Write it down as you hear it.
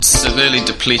severely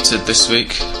depleted this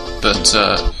week, but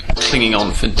clinging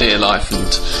on for dear life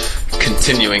and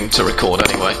continuing to record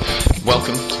anyway.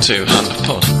 Welcome to Hand of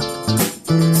Pod.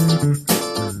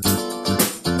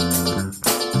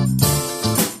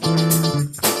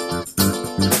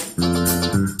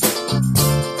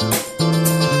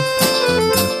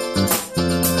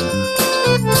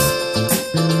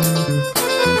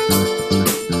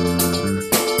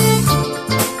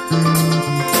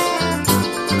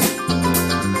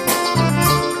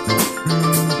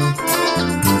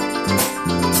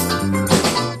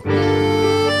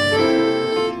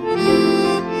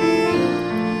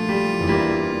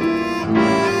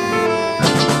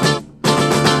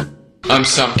 I'm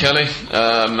Sam Kelly,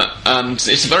 and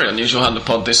it's a very unusual Hand of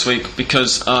Pod this week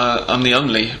because I'm the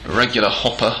only regular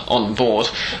hopper on board.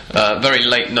 Very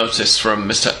late notice from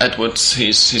Mr. Edwards.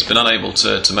 He's been unable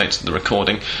to make the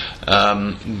recording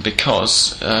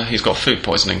because he's got food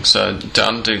poisoning. So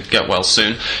Dan, do get well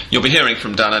soon. You'll be hearing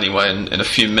from Dan anyway in a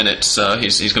few minutes.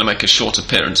 He's going to make a short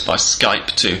appearance by Skype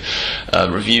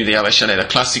to review the Avellaneda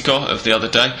Clásico of the other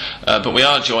day. But we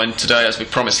are joined today, as we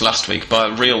promised last week, by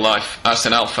a real-life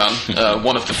Arsenal fan.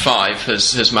 One of the five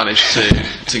has managed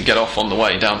to get off on the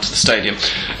way down to the stadium.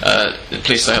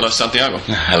 Please say hello, Santiago.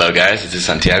 Hello, guys. This is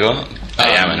Santiago.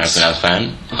 I am an Arsenal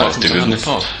fan. Welcome to Hand of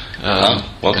Pod.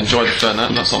 Welcome. Enjoy the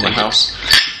Fernet. That's on the house,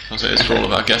 as it is for all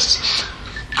of our guests.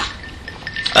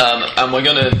 And we're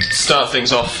going to start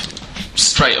things off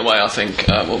straight away. I think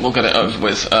we'll get it over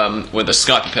with a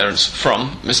Skype appearance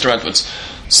from Mr. Edwards.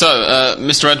 So,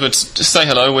 Mr. Edwards, say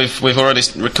hello. We've already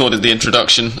recorded the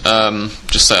introduction.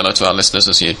 Just say hello to our listeners,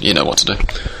 as you know what to do.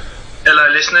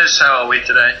 Hello, listeners. How are we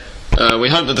today? We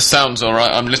hope that the sound's all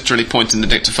right. I'm literally pointing the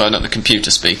dictaphone at the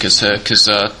computer speakers here because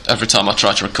every time I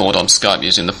try to record on Skype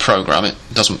using the program, it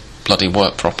doesn't bloody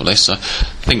work properly. So,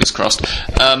 fingers crossed.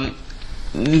 Dan,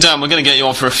 we're going to get you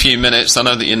on for a few minutes. I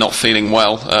know that you're not feeling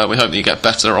well. We hope that you get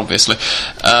better, obviously.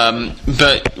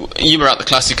 But you were at the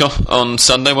Clásico on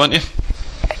Sunday, weren't you?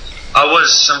 I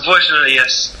was, unfortunately,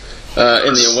 yes.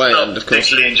 In the away end, of course.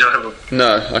 Particularly enjoyable.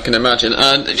 No, I can imagine.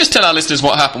 Just tell our listeners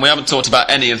what happened. We haven't talked about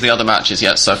any of the other matches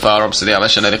yet so far. Obviously, the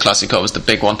Avellaneda Clásico was the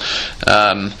big one.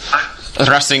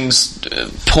 Racing's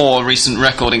poor recent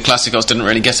record in Clásicos didn't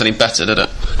really get any better, did it?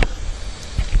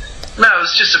 No, it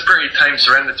was just a pretty tame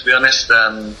surrender, to be honest.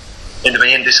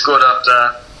 Independiente scored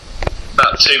after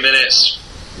about 2 minutes.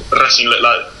 Racing looked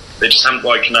like they just hadn't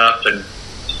woken up, and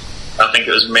I think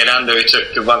it was Miranda who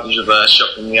took advantage of a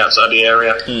shot from the outside of the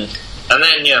area. And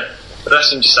then,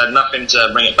 Racing just had nothing to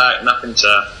bring it back, nothing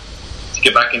to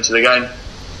get back into the game.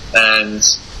 And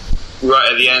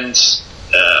right at the end,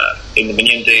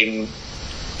 Independiente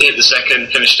hit the second,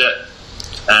 finished it,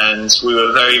 and we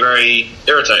were very, very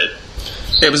irritated.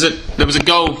 There was a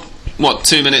goal,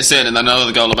 2 minutes in, and then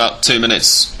another goal about 2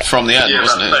 minutes from the end,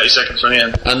 wasn't it? Yeah, about 30 seconds from the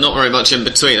end. And not very much in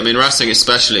between. I mean, Racing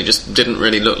especially just didn't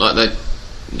really look like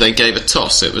they gave a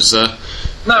toss. It was. No,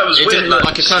 it was it weird. Didn't look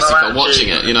like a Clásico watching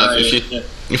it. You know,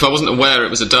 if I wasn't aware it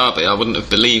was a derby, I wouldn't have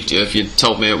believed you if you'd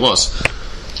told me it was.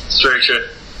 It's very true.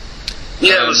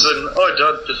 Yeah, it was an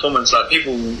odd performance. Like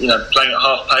people, playing at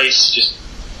half pace, just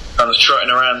kind of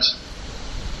trotting around.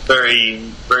 Very,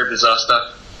 very bizarre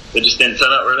stuff. They just didn't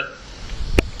turn up,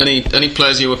 really. Any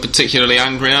players you were particularly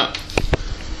angry at?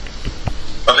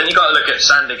 I think you got to look at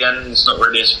Sand again. It's not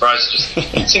really a surprise.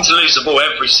 He seemed to lose the ball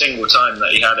every single time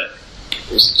that he had it.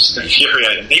 It was just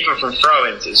infuriating. Even from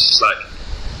throw-ins, it's just like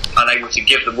unable to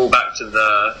give the ball back to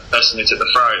the person who took the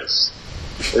throws.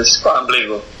 It's quite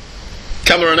unbelievable.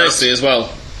 Camoranesi as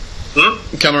well.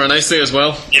 Camoranesi as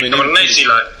well. Yeah, Camoranesi,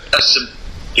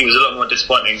 he was a lot more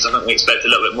disappointing because I think we expected a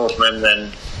little bit more from him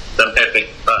than Pepe.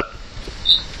 But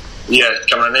yeah,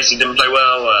 Camoranesi didn't play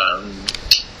well.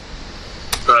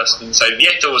 First, and so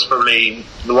Vieto was probably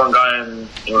the one guy in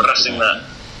Racing that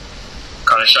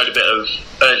kind of showed a bit of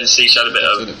urgency, showed a bit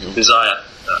of desire.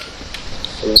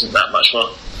 It wasn't that much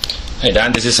more. Hey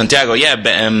Dan, this is Santiago. Yeah,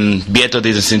 Vieto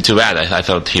didn't seem too bad. I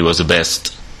thought he was the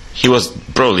best. He was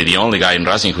probably the only guy in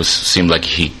Racing who seemed like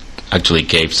he actually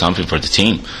gave something for the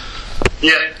team.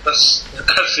 Yeah, that's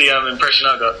the impression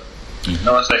I got.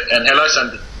 I must say. And hello,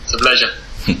 Sandy. It's a pleasure.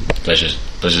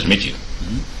 Pleasure to meet you.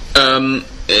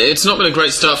 It's not been a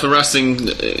great start for Racing.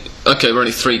 Okay, we're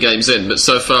only 3 games in, but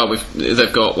so far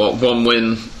they've got 1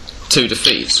 win, 2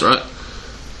 defeats, right?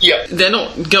 Yeah. They're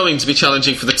not going to be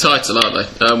challenging for the title, are they?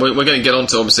 We're going to get on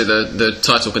to obviously the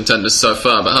title contenders so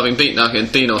far, but having beaten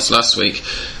Argentinos last week,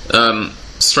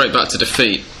 straight back to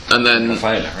defeat, and then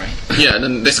Rafaela, right? Yeah, and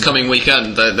then this coming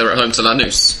weekend they're at home to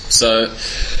Lanús. So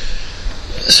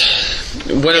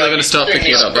when are they going to start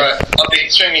picking it up? I'd be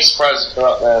extremely surprised if they're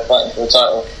up there fighting for the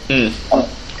title.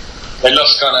 they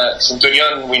lost kind of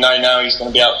Centurion. We know now he's going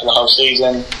to be out for the whole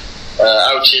season.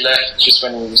 Auchi left just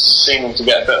when he was seeming to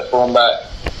get a bit of form back.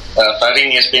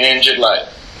 Farinha's been injured. Like,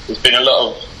 there's been a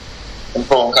lot of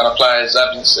important kind of players'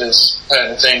 absences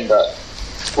hurting the team, but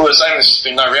all the same, there's just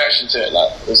been no reaction to it.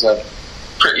 Like, it was a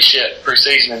pretty shit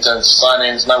pre-season in terms of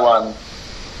signings. No one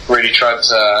really tried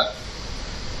to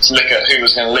look at who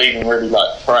was going to leave and really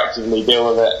like proactively deal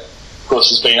with it. Of course,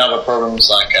 there's been other problems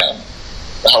like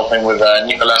the whole thing with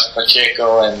Nicolas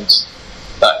Pacheco and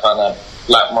that kind of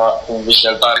black mark from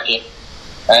Vishal Parque.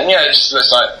 And yeah, it just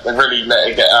looks like they've really let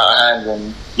it get out of hand.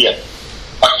 And yeah,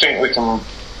 I think we can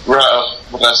write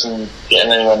off Racing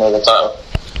getting anywhere near the title.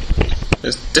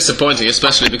 It's disappointing,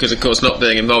 especially because, of course, not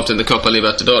being involved in the Copa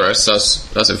Libertadores,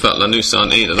 as in fact Lanús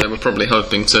aren't either. They were probably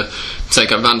hoping to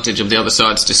take advantage of the other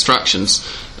side's distractions.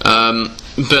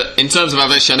 But in terms of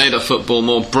Avellaneda football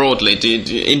more broadly,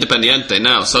 Independiente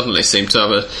now suddenly seem to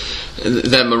have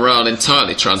their morale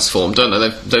entirely transformed, don't they?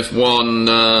 They've won,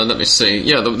 let me see,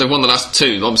 yeah, they've won the last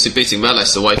two, obviously beating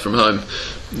Vélez away from home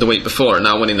the week before and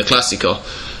now winning the Clásico.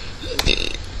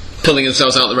 Pulling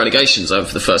themselves out of the relegation zone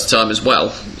for the first time as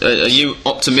well. Are you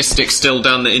optimistic still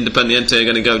down that Independiente are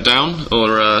going to go down,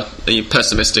 or are you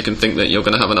pessimistic and think that you're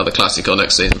going to have another Clásico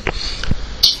next season?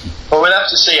 Well, we'll have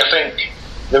to see. I think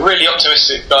the really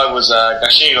optimistic guy was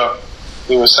Gallego,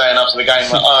 who was saying after the game,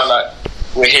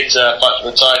 we're here to fight for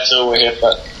the title, we're here for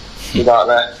like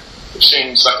that. Which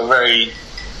seems like a very,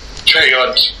 very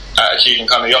odd attitude and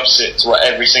kind of the opposite to what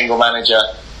every single manager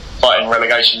fighting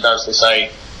relegation does. They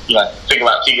say, think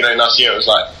about Tigre last year, it was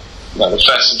like, the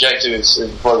first objective is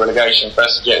avoid relegation,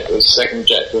 first objective is second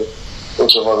objective,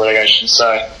 also avoid relegation. So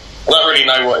I don't really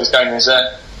know what his game is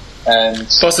there. And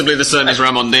possibly the same as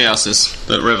Ramon Diaz's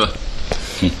at River.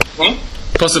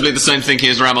 Possibly the same thinking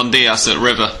as Ramon Diaz at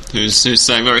River, who's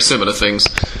saying very similar things.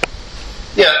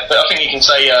 Yeah, but I think you can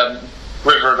say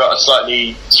River have got a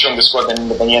slightly stronger squad than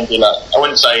Independiente. I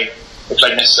wouldn't say they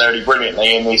played necessarily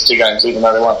brilliantly in these two games, even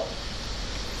though they won.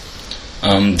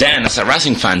 Dan, as a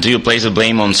Racing fan, do you place the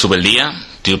blame on Zubeldia?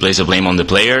 Do you place the blame on the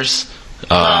players?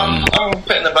 I'm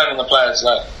putting the blame on the players.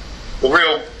 Like, the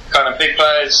real kind of big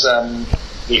players,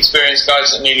 the experienced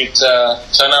guys that needed to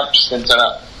turn up just didn't turn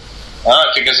up.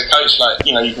 I think as a coach,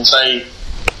 you can say,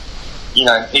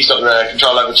 he's got the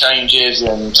control over changes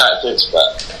and tactics,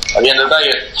 but at the end of the day,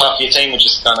 if half your team are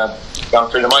just kind of going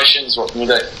through the motions, what can you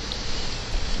do?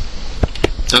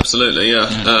 Absolutely, yeah.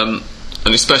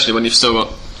 And especially when you've still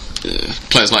got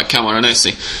players like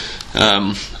Camoranesi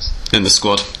in the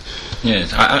squad. Yeah,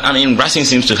 I mean, Racing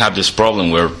seems to have this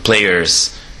problem where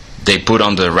players, they put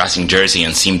on the Racing jersey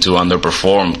and seem to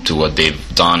underperform to what they've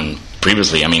done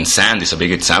previously. I mean, Sand is a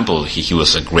big example. He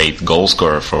was a great goal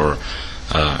scorer for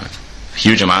a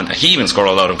huge amount. He even scored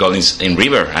a lot of goals in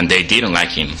River, and they didn't like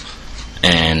him.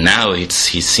 And now he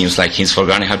seems like he's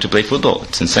forgotten how to play football.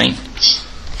 It's insane.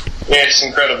 Yeah, it's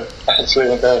incredible. It's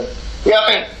really incredible. Yeah,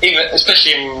 I think even,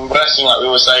 especially in Racing, like we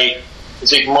always say,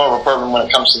 it's even more of a problem when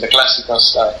it comes to the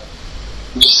Clásicos.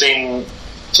 You just seem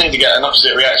to get an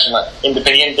opposite reaction. Like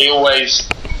Independiente always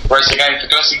race the game for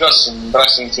Clásicos, and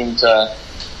Racing seem to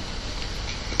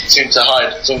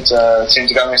hide, seem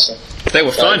to go missing. They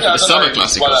were fine for the summer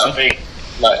Clásicos. Well,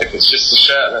 like if it's just a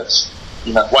shirt that's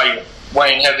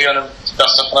weighing heavy on them to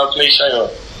dust off an old cliche, or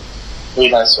who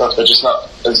knows, or if they're just not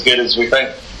as good as we think.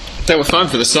 They were fine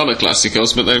for the summer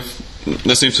Clásicos, but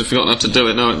they seem to have forgotten how to do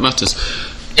it now. It matters.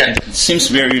 Yeah. It seems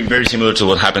very, very similar to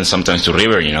what happens sometimes to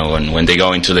River. When they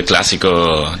go into the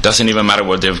Clásico, it doesn't even matter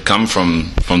where they've come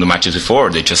from the matches before.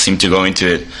 They just seem to go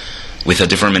into it with a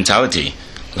different mentality.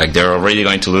 Like they're already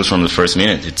going to lose from the first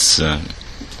minute. It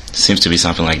seems to be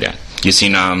something like that. You've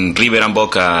seen River and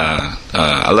Boca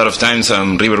a lot of times.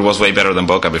 River was way better than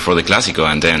Boca before the Clásico,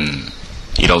 and then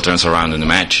it all turns around in the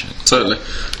match. Totally.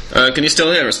 Can you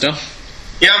still hear us, Del?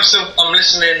 Yeah, I'm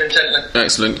listening intently.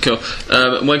 Excellent, cool.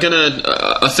 We're gonna.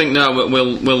 I think now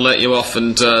we'll let you off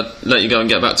and let you go and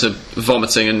get back to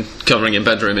vomiting and covering your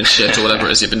bedroom and shit or whatever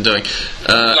it is you've been doing.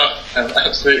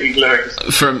 Absolutely glorious.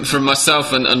 From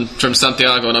myself and from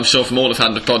Santiago, and I'm sure from all of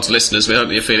Hand of Pod's listeners, we hope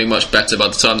that you're feeling much better by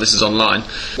the time this is online.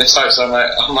 Let's hope so,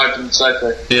 mate. I'm hoping so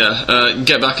too. Yeah,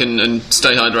 get back and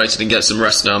stay hydrated and get some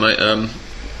rest now, mate.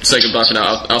 Say goodbye for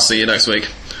now. I'll see you next week.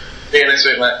 See you next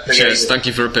week, mate. Cheers. Thank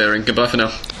you for appearing. Goodbye for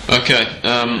now. Okay.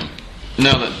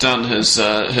 Now that Dan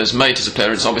has made his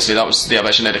appearance, obviously that was the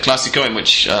Avellaneda Clásico in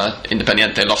which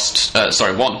Independiente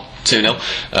won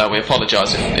 2-0. We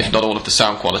apologise if not all of the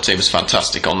sound quality was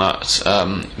fantastic on that,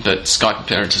 but Skype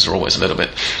appearances are always a little bit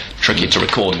tricky to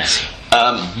record.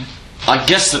 I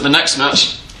guess that the next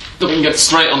match that we can get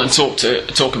straight on and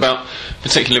talk about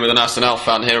particularly with an Arsenal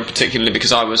fan here, and particularly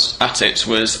because I was at it,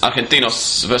 was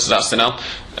Argentinos versus Arsenal,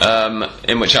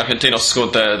 in which Argentinos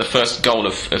scored the first goal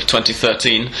of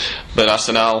 2013, but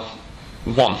Arsenal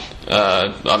won.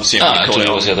 I'm assuming it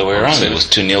was the other way around. It was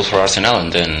 2-0 for Arsenal,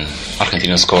 and then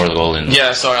Argentina scored a goal.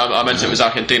 Yeah, sorry, I meant it was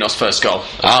Argentinos' first goal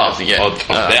of the year. Of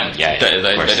them, yeah. They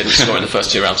didn't score in the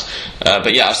first 2 rounds.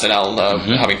 But yeah, Arsenal,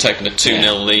 having taken a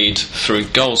 2-0 lead through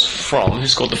goals from... Who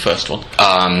scored the first one?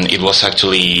 It was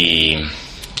actually...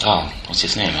 what's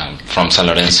his name? From San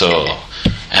Lorenzo,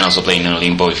 and also playing in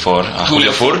Olimpo before.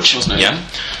 Julio Furch, wasn't it?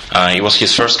 Yeah. It was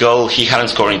his first goal. He hadn't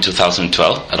scored in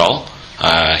 2012 at all.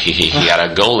 He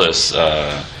had a goalless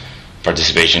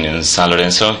participation in San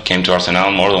Lorenzo, came to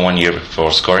Arsenal more than 1 year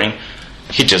before scoring.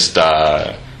 He just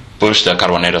pushed the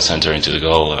Carbonero center into the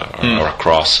goal or a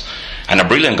cross. And a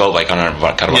brilliant goal by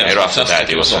Carbonero after that.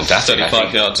 It was fantastic.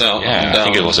 35 yards out. Yeah, I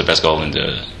think it was the best goal in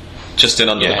the... Just in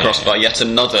under the crossbar, yet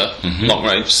another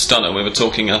long-range stunner. We were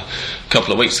talking a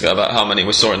couple of weeks ago about how many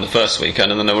we saw in the first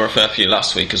weekend, and then there were a fair few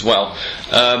last week as well.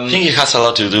 I think it has a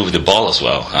lot to do with the ball as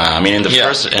well. I mean, in the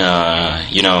first,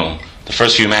 the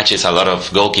first few matches, a lot of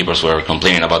goalkeepers were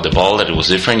complaining about the ball, that it was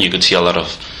different. You could see a lot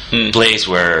of plays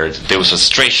where there was a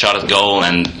straight shot at goal,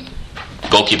 and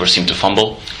goalkeepers seemed to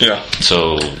fumble. Yeah.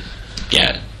 So,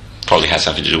 yeah. Probably has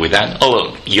something to do with that.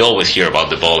 Although you always hear about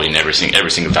the ball in every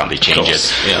single time they change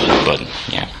it. Yeah. But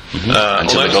yeah,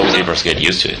 until the goalkeepers get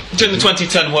used to it. During the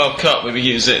 2010 World Cup, we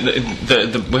used it.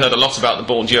 We heard a lot about the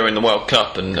ball during the World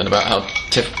Cup and about how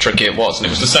tricky it was, and it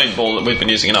was the same ball that we've been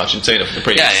using in Argentina for the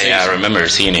previous season. Yeah, I remember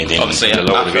seeing it in the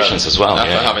lower divisions as well.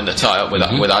 After having the tie-up with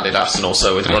Adidas, and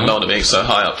also with Ronaldo being so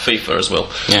high up FIFA, as we'll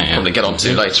probably get on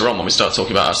to later on when we start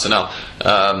talking about Arsenal.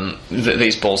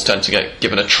 These balls tend to get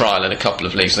given a trial in a couple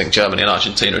of leagues. I think Germany and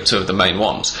Argentina are two of the main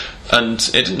ones, and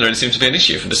it didn't really seem to be an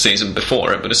issue for the season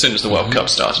before it, but as soon as the World Cup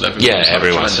started,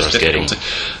 everyone started getting.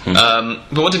 But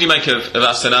what did you make of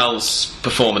Arsenal's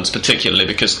performance particularly?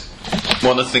 Because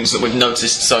one of the things that we've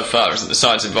noticed so far is that the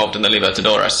sides involved in the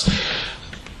Libertadores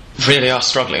really are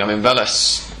struggling. I mean,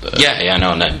 Vélez...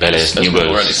 Vélez,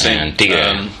 Newell's and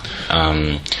Tigre.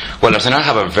 Well, Arsenal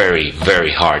have a very,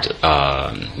 very hard,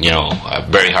 a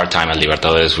very hard time at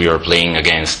Libertadores. We were playing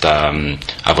against a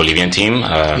Bolivian team,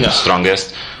 the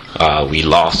strongest. We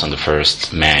lost on the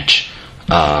first match,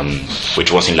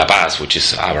 which was in La Paz, which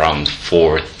is around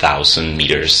 4,000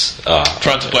 meters.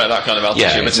 Trying to play at that kind of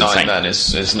altitude with 9 men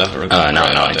is never a good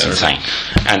idea. It's insane.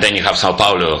 And then you have Sao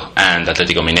Paulo and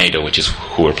Atlético Mineiro, which is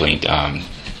who we're playing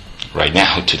right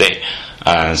now, today.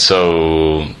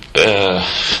 So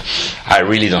I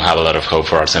really don't have a lot of hope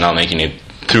for Arsenal making it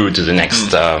through to the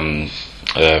next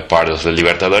part of the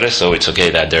Libertadores. So it's okay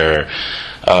that they're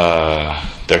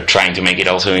trying to make it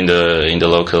also in the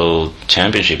local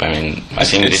championship. I mean, I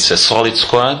think it's a solid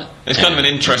squad. It's kind of an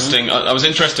interesting... I was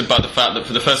interested by the fact that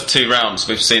for the first 2 rounds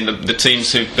we've seen the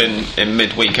teams who've been in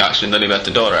midweek action in the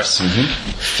Libertadores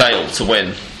fail to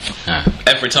win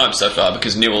every time so far,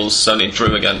 because Newell's only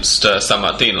drew against San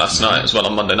Martin last night as well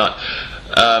on Monday night.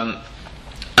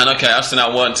 And okay,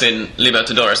 Arsenal weren't in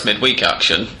Libertadores midweek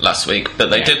action last week,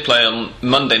 but they did play on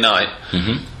Monday night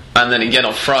and then again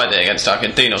on Friday against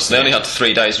Argentinos. So they only had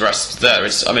 3 days rest there.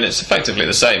 It's effectively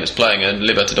the same as playing a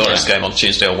Libertadores game on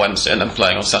Tuesday or Wednesday and then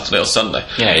playing on Saturday or Sunday.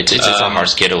 Yeah, it's a hard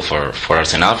schedule for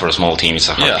Arsenal. For a small team, it's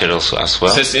a hard schedule as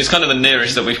well. So it's kind of the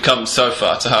nearest that we've come so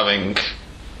far to having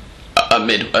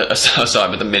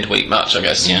with a midweek match, I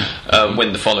guess,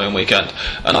 win the following weekend.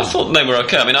 And I thought they were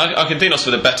okay. I mean, Argentinos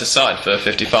were the better side for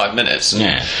 55 minutes.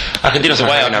 Argentinos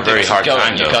are having a very hard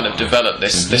time. You kind of develop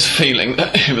this feeling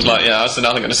that it was like,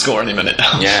 Arsenal are going to score any minute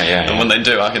now. And when they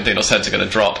do, Argentinos' heads are going to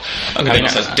drop.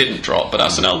 Argentinos' heads didn't drop, but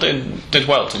Arsenal did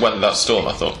well to weather that storm,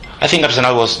 I thought. I think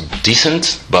Arsenal was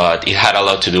decent, but it had a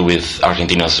lot to do with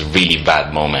Argentinos' really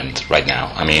bad moment right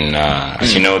now. I mean,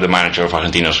 as you know, the manager of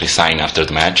Argentinos resigned after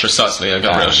the match. Precisely,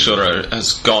 Gabriel Schurrer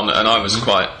has gone, and I was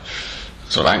quite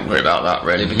sort of angry about that,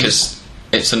 really, because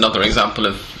it's another example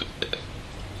of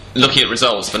looking at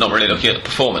results but not really looking at the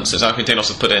performances. Argentinos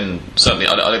have put in, certainly,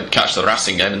 I didn't catch the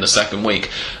Racing game in the second week,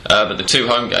 but the 2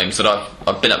 home games that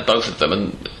I've been at both of them,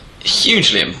 and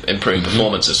hugely improved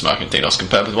performances from Argentinos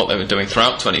compared with what they were doing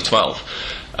throughout 2012.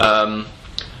 I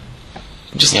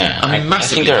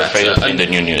think they're afraid of playing the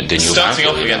new starting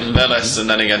off against Vélez and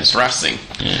then against Racing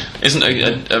isn't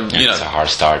it's a hard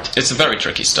start. It's a very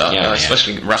tricky start,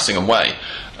 especially Racing away.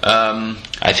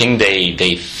 I think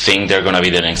they think they're going to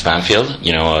be the next Banfield,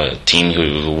 a team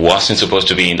who wasn't supposed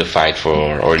to be in the fight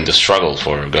for or in the struggle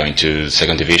for going to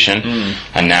second division,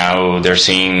 and now they're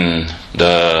seeing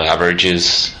the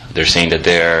averages. They're saying that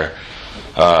they're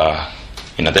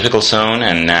in a difficult zone,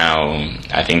 and now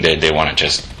I think that they want to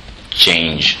just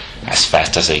change as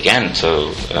fast as they can.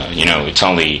 So it's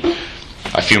only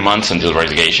a few months until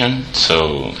relegation.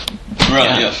 So.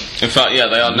 Right, yeah. In fact,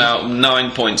 they are now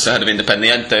 9 points ahead of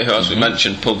Independiente, who, as we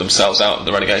mentioned, pulled themselves out of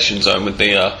the relegation zone with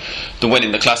the win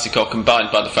in the Clásico,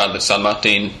 combined by the fact that San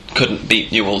Martín couldn't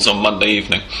beat Newell's on Monday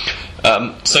evening.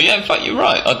 In fact, you're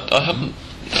right. I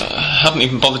haven't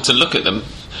even bothered to look at them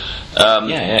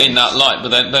in that light,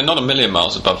 but they're not a million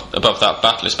miles above that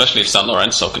battle, especially if San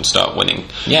Lorenzo can start winning.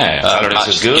 Lorenzo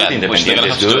is good, Independiente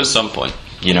is good at some point.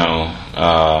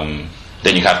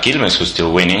 Then you have Quilmes, who's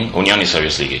still winning. Unión is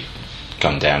obviously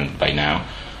condemned by now,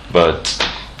 but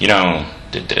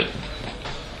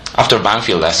after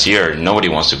Banfield last year, nobody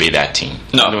wants to be that team.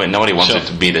 Nobody wants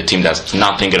to be the team that's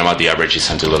not thinking about the averages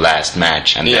until the last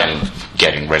match and then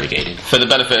getting relegated. For the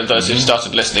benefit of those who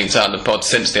started listening to Hand of Pod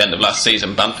since the end of last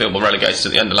season, Banfield were relegated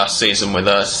at the end of last season with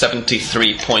a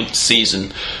 73-point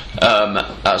season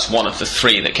as one of the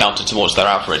three that counted towards their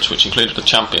average, which included the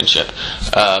championship.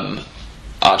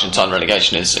 Argentine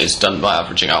relegation is done by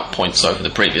averaging out points over the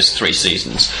previous 3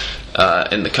 seasons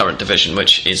in the current division,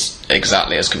 which is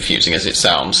exactly as confusing as it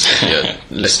sounds if you're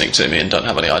listening to me and don't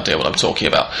have any idea what I'm talking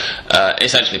about.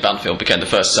 Essentially, Banfield became the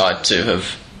first side to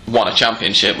have won a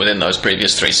championship within those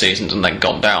previous 3 seasons and then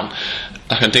gone down.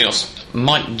 Argentinos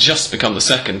might just become the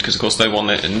second, because of course they won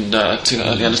it in at the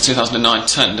end of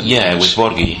 2009-10. With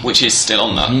Borghi, which is still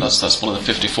on that. That's one of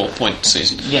the 54-point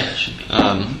seasons. It should be.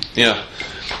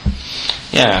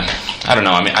 I don't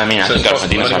know. I think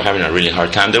Argentinos are having a really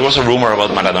hard time. There was a rumor about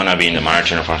Maradona being the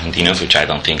manager of Argentinos, which I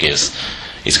don't think is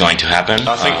going to happen.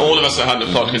 I think all of us at Hand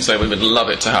of Pod can say we would love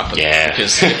it to happen. Yeah.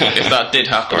 Because if that did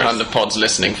happen, Hand of Pod's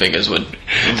listening figures would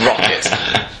rocket.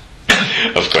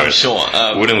 Of course. Sure.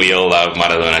 Wouldn't we all love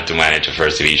Maradona to manage a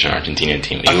first division Argentinian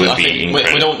team? It would be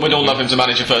incredible. We'd all love him to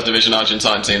manage a first division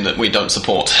Argentine team that we don't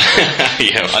support. Of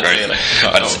course.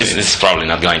 But it's probably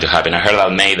not going to happen. I heard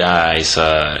Almeida is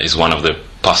one of the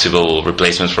possible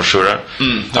replacements for Schürrle.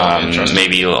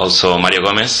 Maybe also Mario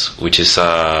Gomez, which is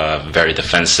a very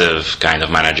defensive kind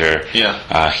of manager.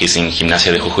 He's in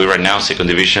Gimnasia de Jujuy right now, second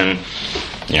division.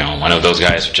 One of those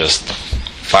guys with just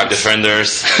 5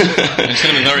 defenders. It's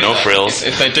going to be very no frills.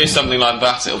 If they do something like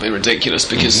that, it'll be ridiculous,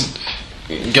 because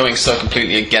going so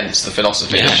completely against the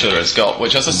philosophy that Schürrle's got,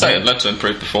 which, as I say, had led to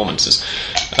improved performances,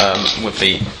 would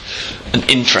be an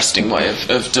interesting way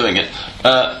of doing it.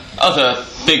 Other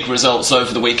big results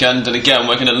over the weekend, and again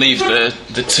we're going to leave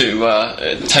the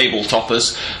 2 table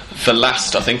toppers for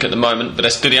last, I think, at the moment, but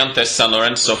Estudiantes San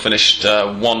Lorenzo finished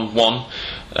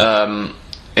 1-1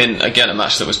 in, again, a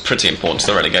match that was pretty important to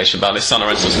the relegation battle. It's San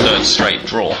Lorenzo's 3rd straight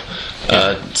draw.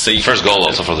 So first goal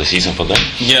also for the season for them.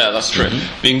 Yeah, that's true.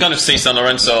 You can kind of see San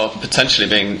Lorenzo potentially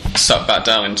being sucked back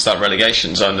down into that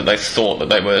relegation zone that they thought that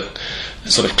they were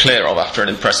sort of clear of after an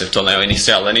impressive Torneo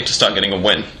Inicial. They need to start getting a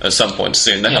win at some point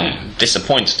soon. They haven't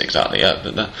disappointed exactly yet,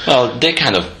 but well, they're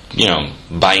kind of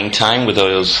buying time with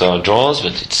those draws,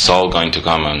 but it's all going to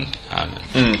come and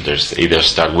there's either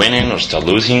start winning or start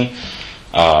losing.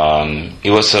 It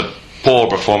was a poor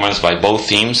performance by both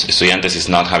teams. Estudiantes is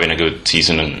not having a good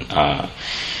season, and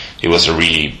it was a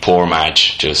really poor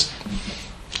match. Just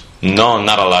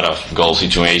not a lot of goal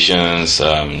situations.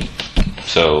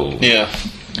 It's a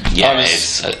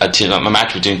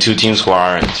match between 2 teams who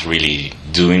aren't really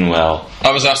doing well.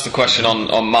 I was asked the question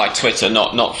on my Twitter,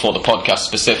 not for the podcast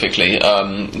specifically,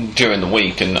 during the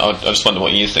week, and I just wonder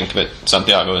what you think of it.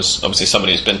 Santiago is obviously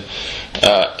somebody who's been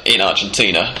in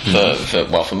Argentina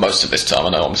for most of this time. I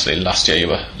know obviously last year you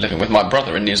were living with my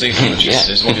brother in New Zealand, which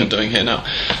is what you're doing here now.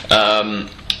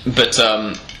 But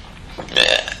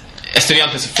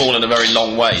Estudiantes have fallen a very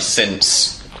long way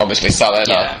since obviously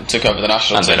Saavedra took over the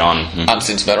national team, and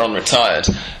since Verón retired.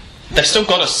 They've still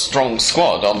got a strong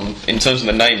squad in terms of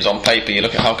the names on paper. You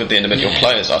look at how good the individual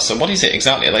players are. So what is it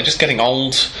exactly? Are they just getting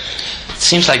old? It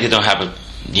seems like they don't have a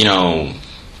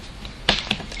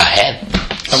head.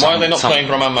 And why are they not playing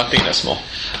Roman Martinez more?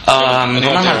 Roman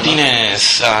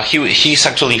Martinez, he's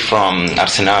actually from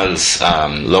Arsenal's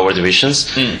lower divisions.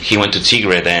 He went to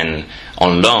Tigre then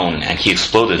on loan, and he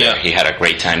exploded there. He had a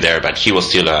great time there, but he was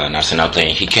still an Arsenal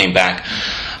player. He came back.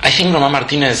 I think Roman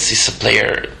Martinez is a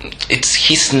player.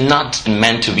 He's not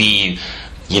meant to be,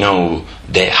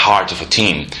 the heart of a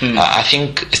team. I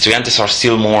think Estudiantes are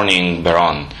still mourning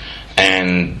Verón,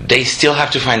 and they still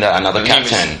have to find another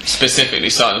captain. He was specifically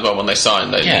signed as well. When they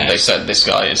signed, they said this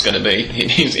guy is going to be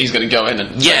he's going to go in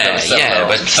and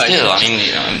but still,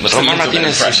 Roman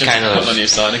Martinez is kind of a new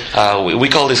signing. We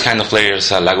call this kind of players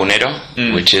lagunero,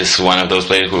 which is one of those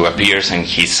players who appears and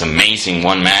he's amazing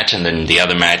one match, and then the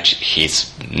other match he's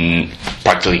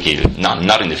practically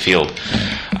not in the field.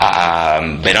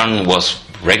 Verón was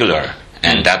regular,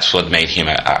 and that's what made him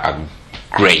a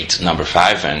great number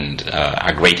 5 and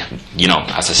a great,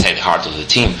 as I said, heart of the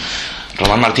team.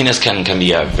 Roman Martinez can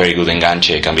be a very good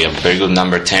enganche, can be a very good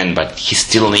number 10, but he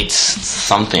still needs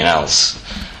something else.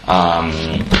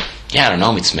 I don't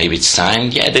know. Maybe it's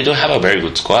time. Yeah, they do have a very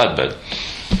good squad, but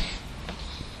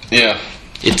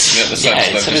it's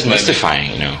a bit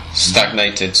mystifying,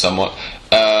 Stagnated somewhat.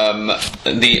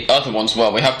 The other ones,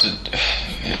 well, we have to.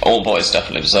 All boys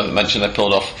definitely deserve to mention. They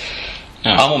pulled off.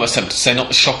 Yeah. I'm almost tempted to say not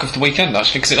the shock of the weekend,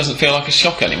 actually, because it doesn't feel like a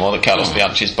shock anymore that Carlos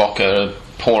Bianchi's Boca are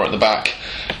poor at the back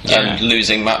and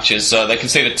losing matches. They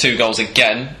conceded 2 goals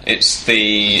again. It's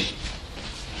the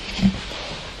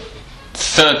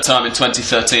 3rd time in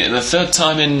 2013 and the 3rd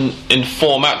time in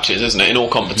 4 matches, isn't it, in all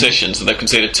competitions that they've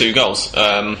conceded 2 goals.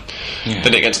 They did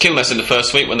it against Quilmes in the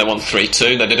first week when they won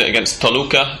 3-2. They did it against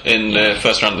Toluca in the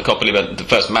first round of the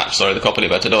first match, the Copa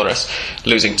Libertadores,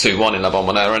 losing 2-1 in La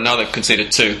Bombonera, and now they've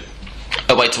conceded 2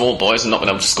 away to All Boys and not been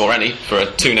able to score any for a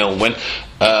 2-0 win.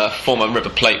 Former River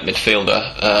Plate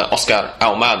midfielder Oscar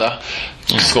Ahumada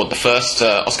scored the first.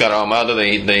 Oscar Ahumada,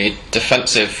 the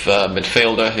defensive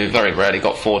midfielder who very rarely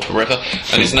got forward for River,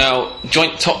 and is now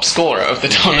joint top scorer of the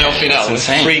Torneo Final with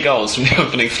 3 goals from the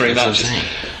opening 3 matches.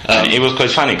 And it was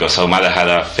quite funny because Ahumada had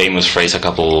a famous phrase a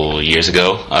couple years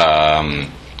ago.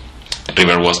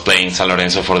 River was playing San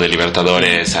Lorenzo for the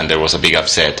Libertadores and there was a big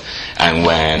upset, and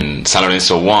when San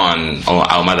Lorenzo won,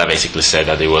 Ahumada basically said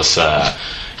that it was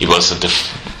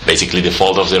basically the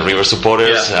fault of the River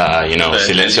supporters,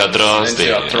 silencio atroz.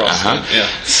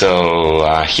 So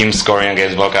him scoring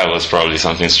against Boca was probably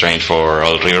something strange for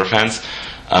all River fans.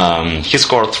 He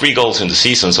scored 3 goals in the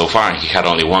season so far, and he had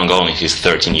only 1 goal in his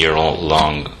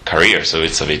 13-year-long career, so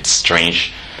it's a bit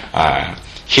strange.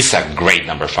 He's a great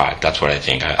number 5. That's what I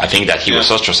think. I think that he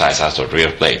was ostracized after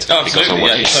River played because of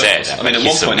what he said. I mean, at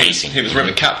one point he was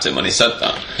River captain when he said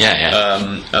that.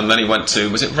 And then he went to,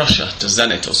 was it Russia, to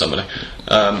Zenit or somebody?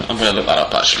 I'm going to look that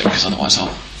up actually, because otherwise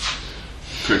I'll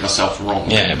prove myself wrong.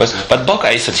 Yeah, but Boca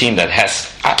is a team that has,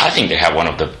 I think they have one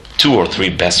of the 2 or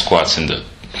 3 best squads in the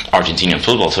Argentinian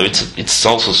football. So it's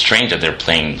also strange that they're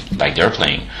playing like they're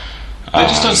playing. They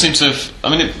just don't seem to have. I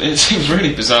mean, it seems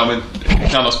really bizarre with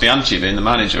Carlos Bianchi being the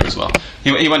manager as well.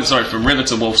 He went from River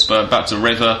to Wolfsburg, back to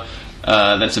River,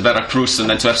 then to Veracruz, and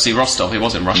then to FC Rostov. He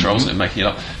was in Russia, wasn't he, making it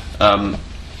up.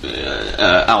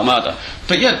 Almada.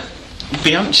 But yeah,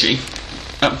 Bianchi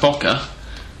at Boca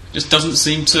just doesn't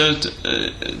seem to have.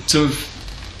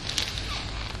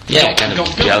 Kind of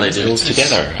gelled it all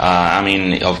together. I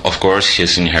mean, of course,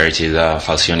 he's inherited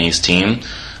Falcioni's team,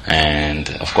 and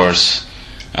of course.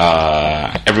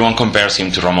 Everyone compares him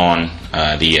to Ramon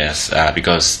Diaz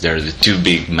because they're the 2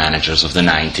 big managers of the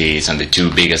 90s and the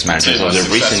 2 biggest managers of the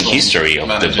recent history of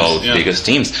the both biggest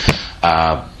teams.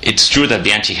 It's true that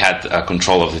Bianchi had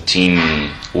control of the team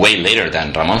way later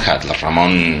than Ramon had.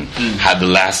 Ramon had the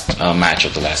last match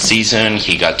of the last season.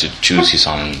 He got to choose his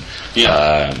own,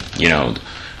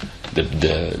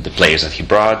 the players that he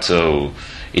brought. So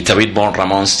it's a bit more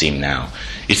Ramon's team now.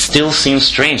 It still seems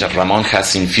strange that Ramon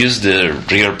has infused the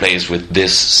River players with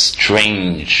this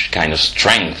strange kind of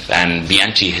strength, and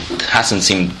Bianchi hasn't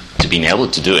seemed to be able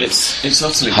to do it. It's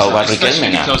utterly How about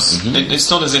Riquelme now? Because it's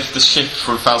not as if the shift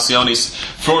from Falcioni's,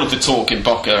 for all of the talk in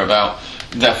Boca about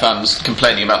their fans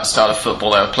complaining about the style of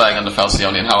football they were playing under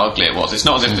Falcioni and how ugly it was, it's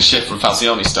not as if the shift from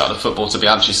Falcioni's style of football to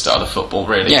Bianchi's style of football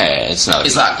really it's not.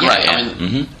 Is that great? I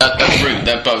mean, at root,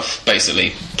 they're both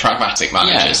basically pragmatic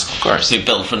managers of course. who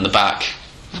build from the back.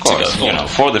 Of course,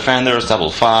 4 defenders, double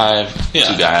 5,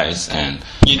 2 guys, and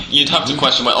you'd have to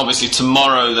question. Well, obviously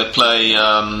tomorrow they play.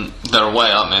 They're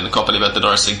away, aren't they, in the Copa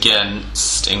Libertadores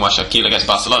against in Guayaquil against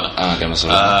Barcelona. Of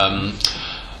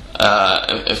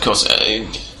course.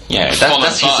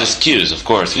 That's his excuse. Of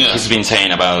course, he's been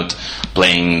saying about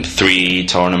playing 3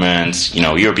 tournaments,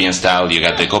 European style. You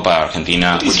got the Copa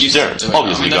Argentina, which they're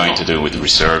obviously going to do with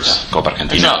reserves. Copa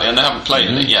Argentina, exactly, and they haven't played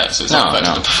in it yet, so it's not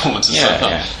affected the performances so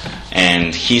far.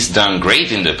 And he's done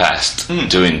great in the past,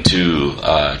 doing 2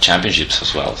 championships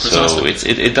as well. Precisely. So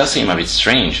it does seem a bit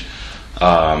strange.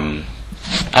 I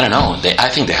don't know. I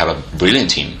think they have a brilliant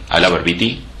team. I love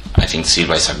Arbiti. I think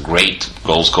Silva is a great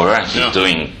goal scorer, and he's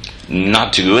doing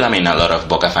not too good. I mean, a lot of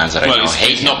Boca fans that I know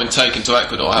hate him. He's not been taken to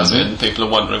Ecuador, has he? And people are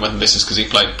wondering whether this is because he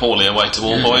played poorly away to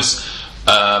All Boys,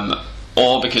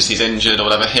 or because he's injured or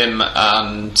whatever. Him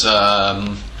and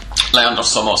Leandro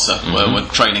Somoza were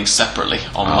training separately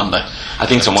on Monday. I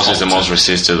think Somoza is the most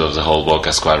resisted of the whole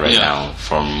Boca squad right now.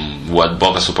 From what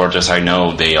Boca supporters I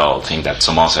know, they all think that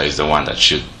Somoza is the one that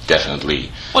should definitely.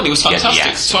 Well, he was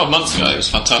fantastic. 12 months ago, he was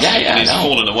fantastic. And he's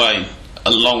fallen away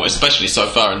a long way, especially so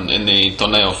far in the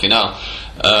Torneo Final.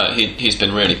 He's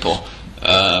been really poor.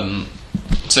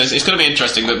 So it's going to be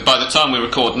interesting that by the time we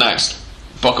record next,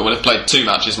 Boca will have played 2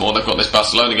 matches more. They've got this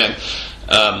Barcelona game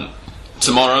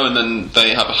tomorrow, and then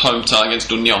they have a home tie against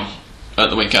Unión at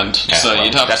the weekend. Yeah, so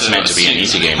you'd have that's to meant to be an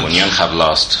easy game. Unión have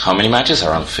lost how many matches?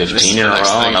 Around 15 in a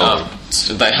row?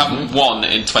 They haven't won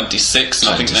in 26,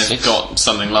 and I think they've got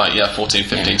something like 14,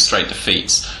 15 straight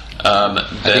defeats. I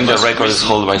think the record is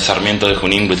held by Sarmiento de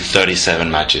Junín with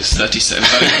 37 matches. 37?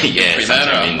 Yes,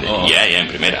 in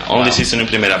Primera. Only season in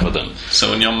Primera for them.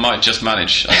 So Unión might just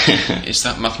manage. Is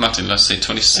that mathematically? Let's see,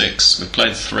 26. We've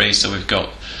played 3, so we've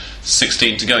got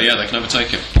 16 to go. Yeah, they can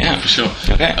overtake it. Yeah, for sure.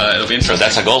 Okay, it'll be interesting. So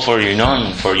that's a goal for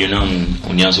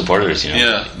Unión supporters.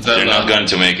 Yeah, they're not going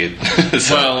to make it.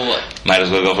 So well, might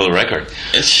as well go for the record.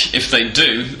 If they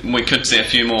do, we could see a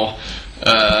few more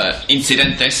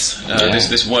incidentes.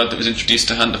 This word that was introduced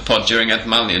to Hand of Pod during Ed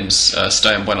Malian's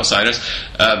stay in Buenos Aires,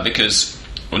 because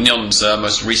Unión's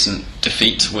most recent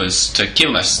defeat was to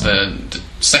Quilmes, the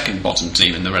second bottom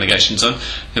team in the relegation zone,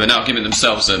 who are now giving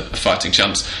themselves a fighting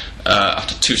chance.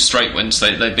 After 2 straight wins,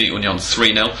 they beat Unión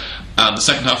 3-0, and the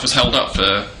second half was held up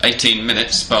for 18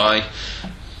 minutes by...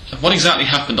 What exactly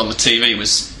happened on the TV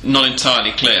was not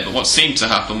entirely clear, but what seemed to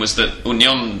happen was that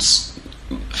Unión's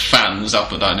fans, I'll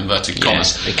put that in inverted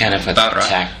commas, they kind of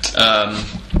attacked,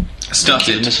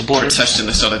 started protesting.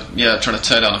 They started trying to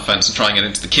tear down a fence and try and get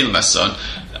into the Quilmes zone,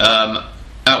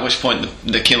 at which point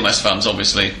the Quilmes fans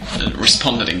obviously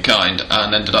responded in kind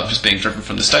and ended up just being driven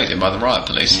from the stadium by the riot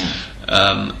police.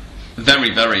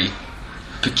 Very, very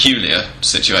peculiar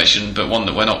situation, but one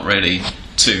that we're not really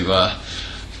too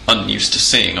unused to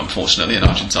seeing, unfortunately, in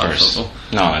Argentine football.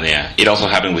 No, it also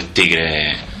happened with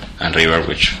Tigre and River,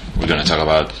 which we're going to talk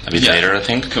about a bit later, I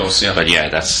think. Of course, yeah. But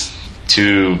that's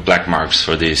 2 black marks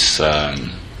for this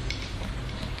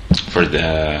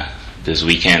this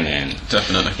weekend, and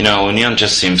definitely, Unión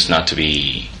just seems not to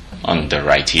be on the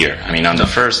right tier. I mean, on the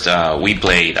first Arsenal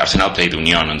played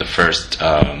Unión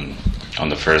on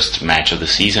the first match of the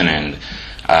season, and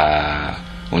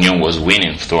Unión was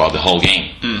winning throughout the whole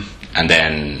game, and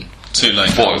then too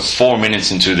late. 4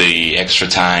 minutes into the extra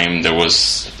time, there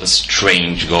was a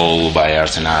strange goal by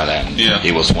Arsenal, and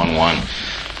it was 1-1.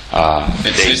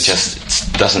 It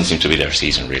just doesn't seem to be their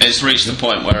season, really. It's reached the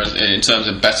point where, in terms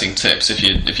of betting tips, if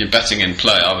you're betting in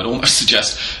play, I would almost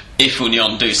suggest, if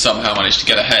Unión do somehow manage to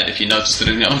get ahead, if you notice that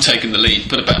Unión have taken the lead,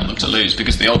 put a bet on them to lose,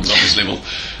 because the odds obviously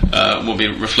will be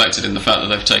reflected in the fact that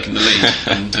they've taken the lead,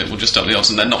 and it will just up the odds,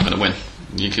 and they're not going to win.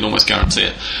 You can almost guarantee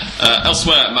it.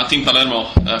 Elsewhere, Martin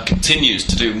Palermo continues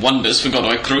to do wonders for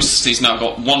Godoy Cruz. He's now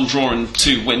got 1 draw and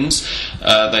 2 wins.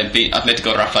 They beat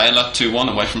Atlético Rafaela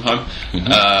 2-1 away from home.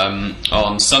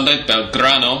 On Sunday,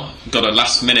 Belgrano got a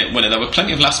last-minute winner. There were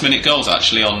plenty of last-minute goals,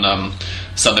 actually, on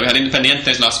Sunday. We had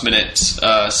Independiente's last-minute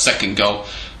second goal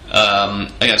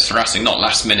against Racing, not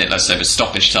last minute, let's say, but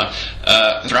stoppage time.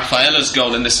 Rafaela's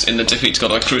goal in the defeat to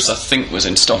Godoy Cruz, I think, was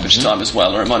in stoppage time as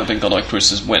well, or it might have been Godoy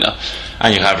Cruz's winner.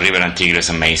 And you have River and Tigre's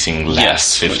amazing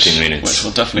last 15 minutes. Which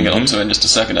we'll definitely get onto in just a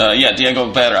second.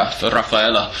 Diego Vera for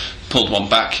Rafaela pulled one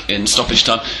back in stoppage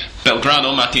time.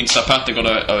 Belgrano, Martin Zapata got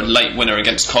a late winner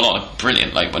against Colón, a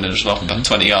brilliant late winner as well, about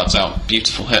 20 yards out,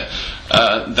 beautiful hit.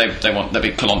 They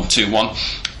beat Colón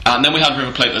 2-1. And then we had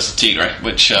River Plate versus Tigre,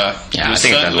 which I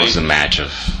think that was the match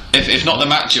of... If not the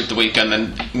match of the weekend,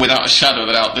 then without a shadow of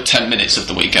a doubt, the 10 minutes of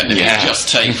the weekend. If you just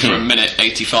take from minute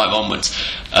 85 onwards.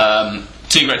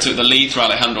 Tigre took the lead through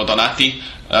Alejandro Donati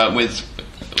with...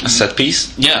 a set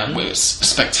piece? Yeah, with a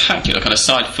spectacular kind of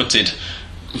side-footed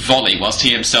volley whilst he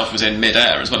himself was in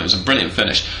mid-air as well. It was a brilliant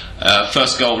finish.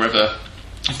 First goal River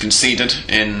conceded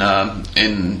in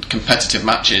competitive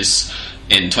matches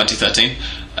in 2013.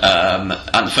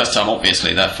 And the first time,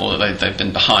 obviously, therefore, that they've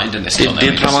been behind in this.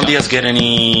 Did Ramon Diaz get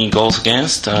any goals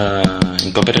against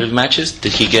in competitive matches?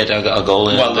 Did he get a goal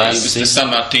in it was the San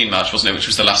Martin match, wasn't it, which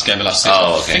was the last game of last season?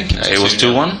 Oh, okay. It was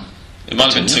 2-1? It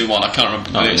might have been 2-1, I can't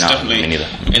remember. But it was definitely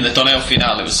in the Torneo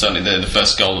Final. It was certainly the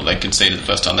first goal that they conceded the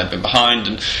first time they'd been behind,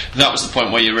 and that was the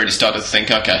point where you really started to think,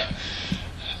 okay,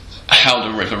 how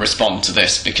do River respond to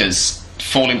this? Because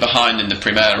falling behind in the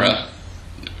Primera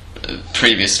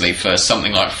previously for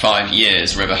something like 5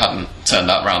 years, River hadn't turned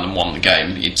that round and won the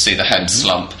game. You'd see the head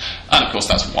slump, and of course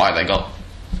that's why they got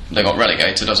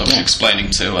relegated. As I was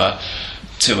explaining to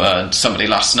somebody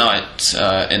last night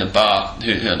in a bar,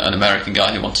 an American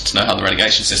guy who wanted to know how the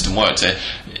relegation system worked.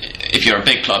 If you're a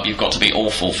big club, you've got to be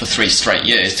awful for 3 straight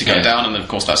years to go down, and of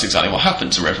course that's exactly what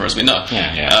happened to River, as we know.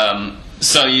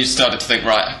 So you started to think,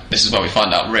 right, this is where we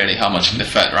find out really how much of an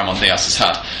effect Ramon Diaz has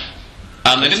had.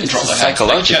 And they didn't drop their heads.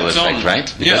 Psychological effect,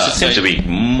 right? Because it seemed to be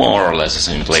more or less the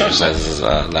same players as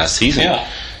last season.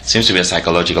 seems to be a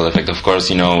psychological effect. Of course,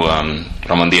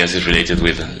 Ramon Diaz is related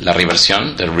with La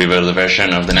Reversión, the River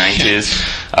version of the 90s.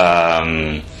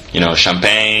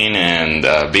 Champagne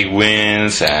and big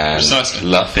wins and Precisely.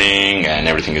 laughing and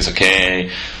everything is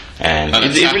okay. And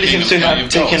it really seems to have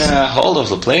taken a hold of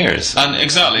the players. And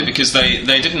exactly, because they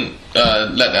didn't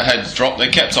let their heads drop. They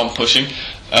kept on pushing.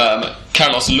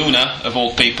 Carlos Luna, of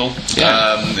all people,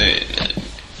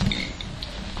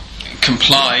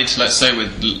 complied, let's say,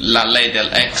 with La Ley del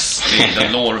Ex, the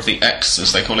law of the X,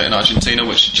 as they call it in Argentina,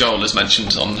 which Joel has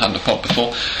mentioned on Hand of Pod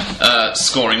before,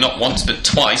 scoring not once but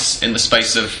twice in the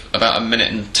space of about a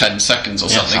minute and 10 seconds or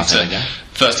something to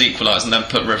first equalise and then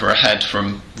put River ahead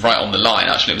from right on the line.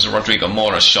 Actually, it was a Rodrigo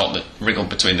Mora shot that wriggled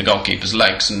between the goalkeeper's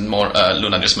legs, and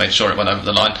Luna just made sure it went over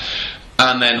the line.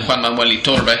 And then Juan Manuel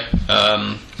Iturbe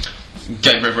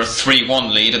gave River a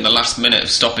 3-1 lead in the last minute of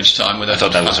stoppage time with a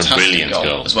fantastic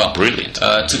goal as well. Brilliant.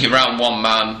 Took it round one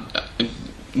man,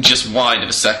 just wide of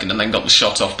a second, and then got the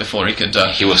shot off before he could.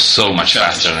 He was so much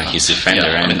faster than his defender.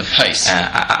 And the pace.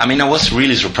 I was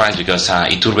really surprised because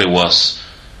Iturbe was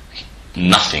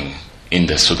nothing in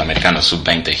the Sudamericano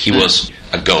Sub-20. He was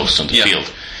a ghost on the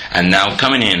field. And now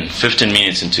coming in 15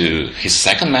 minutes into his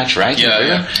second match, right?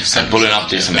 Yeah. And pulling up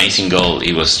this amazing goal,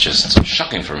 it was just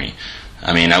shocking for me.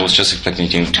 I was just expecting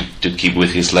him to keep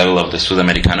with his level of the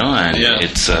Sudamericano, and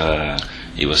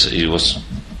it was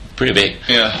pretty big.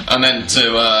 Yeah, and then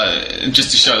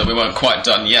just to show that we weren't quite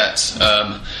done yet,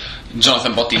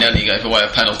 Jonathan Bottinelli gave away a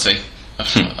penalty.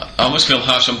 I almost feel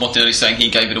harsh on Bottinelli saying he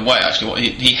gave it away.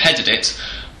 Actually, he headed it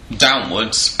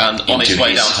downwards, and on its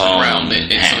way down to the ground,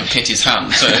 it sort of hit his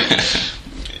hand. So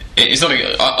it's not.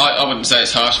 I wouldn't say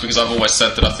it's harsh, because I've always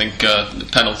said that I think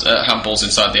handballs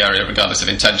inside the area, regardless of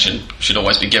intention, should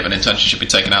always be given. Intention should be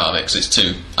taken out of it because it's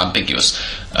too ambiguous.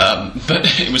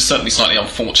 But it was certainly slightly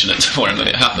unfortunate for him that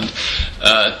it happened.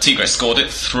 Tigre scored it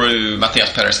through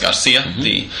Matias Perez Garcia,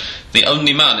 the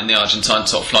only man in the Argentine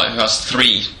top flight who has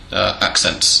 3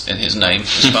 accents in his name,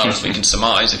 as far as we can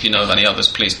surmise. If you know of any others,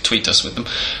 please tweet us with them.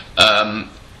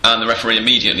 And the referee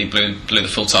immediately blew the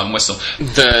full-time whistle.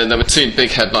 There were 2 big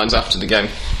headlines after the game.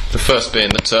 The first being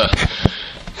that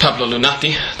Pablo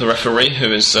Lunati, the referee,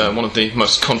 who is one of the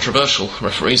most controversial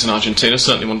referees in Argentina,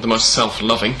 certainly one of the most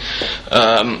self-loving,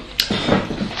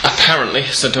 apparently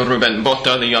said to Ruben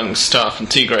Bota, the young star from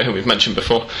Tigre, who we've mentioned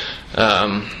before,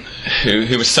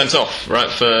 who was sent off, right,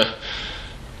 for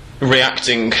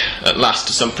reacting at last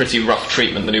to some pretty rough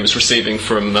treatment that he was receiving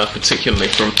from, particularly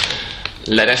from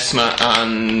Ledesma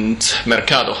and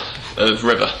Mercado of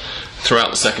River throughout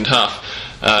the second half.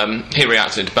 He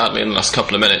reacted badly in the last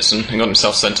couple of minutes and got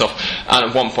himself sent off. And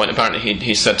at one point, apparently,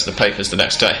 he said to the papers the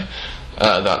next day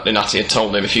that Lunati had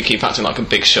told him, if you keep acting like a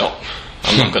big shot,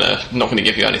 I'm not going to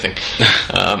give you anything.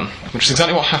 Which is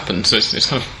exactly what happened. So it's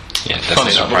kind of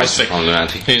funny.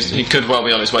 He could well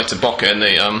be on his way to Boca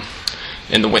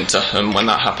in the winter, and when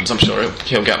that happens, I'm sure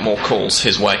he'll get more calls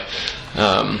his way.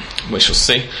 We shall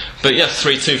see. But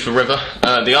 3-2 for River.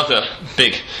 The other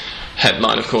big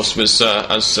headline, of course, was,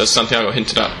 as Santiago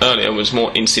hinted at earlier, was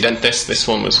more incidentes. This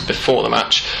one was before the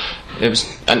match. It was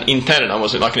an interna,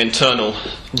 was it, like an internal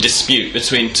dispute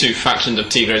between 2 factions of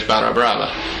Tigres Barra Brava,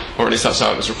 or at least that's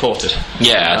how it was reported.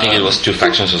 Yeah, I think it was 2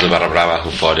 factions of the Barra Brava who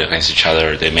fought against each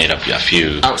other. They made up a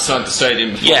few outside the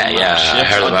stadium before the match. I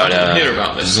heard about it. I didn't hear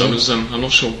about this. I'm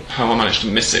not sure how I managed to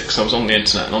miss it, because I was on the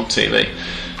internet and on TV.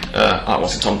 I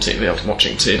wasn't on TV, I was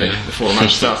watching TV before the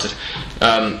match started.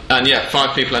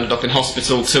 5 people ended up in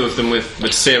hospital, 2 of them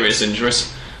with serious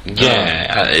injuries.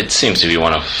 It seems to be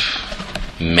one of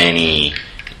many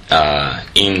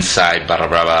inside Barra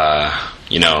Brava,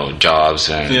 jobs,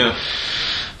 and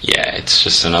it's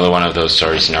just another one of those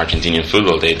stories in Argentinian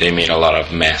football. They made a lot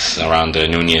of mess around the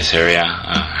Núñez area.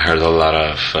 I heard a lot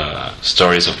of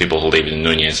stories of people who live in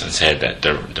Núñez and said that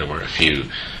there were a few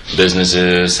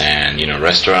businesses and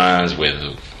restaurants with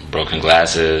broken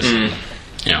glasses.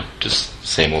 Just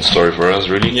same old story for us,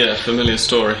 really. Yeah, familiar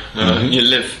story. You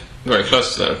live very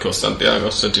close to that, of course,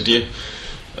 Santiago. So did you?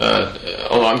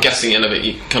 Although I'm guessing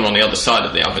you come on the other side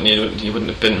of the avenue, you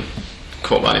wouldn't have been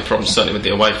caught by any problems, certainly with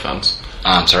the away fans.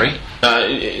 I'm sorry?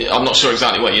 I'm not sure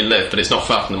exactly where you live, but it's not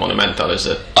far from the Monumental, is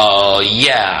it?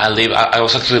 I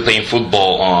was actually playing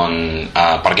football on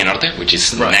Parque Norte, which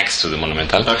is next to the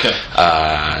Monumental. Okay.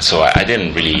 So I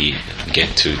didn't really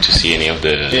get to see any of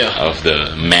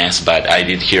the mess, but I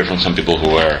did hear from some people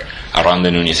who were around the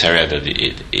Núñez area that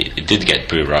it did get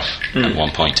pretty rough at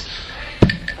one point.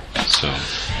 So,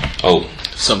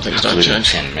 some things don't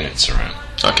change. 10 minutes around.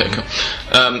 Okay, cool.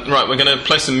 Right, we're going to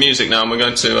play some music now, and we're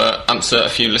going to answer a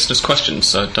few listeners' questions,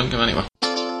 so don't go anywhere.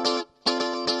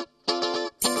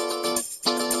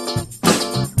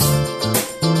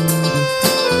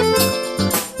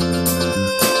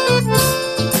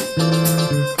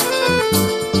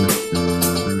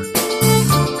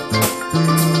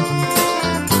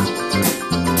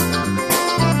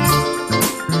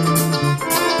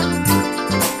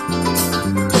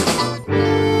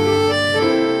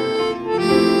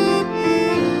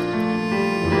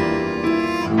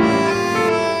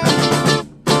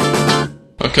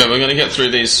 Okay, we're going to get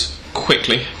through these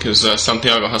quickly because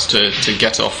Santiago has to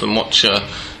get off and watch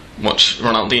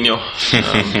Ronaldinho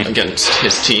against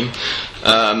his team.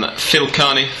 Phil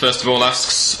Carney, first of all,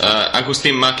 asks,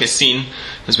 Agustin Marquezin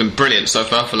has been brilliant so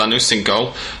far for Lanús in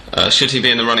goal. Should he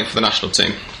be in the running for the national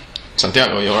team?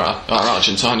 Santiago, you're our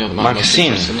Argentine, you're the man.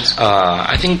 Marquezin,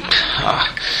 I think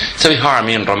it's a bit hard. I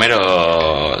mean,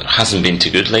 Romero hasn't been too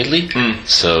good lately,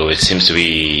 so it seems to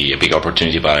be a big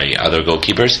opportunity by other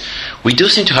goalkeepers. We do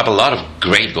seem to have a lot of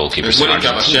great goalkeepers. William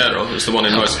Caballero, who's the one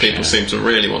who most people seem to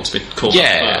really want to be called.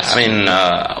 Yeah, first. I mean,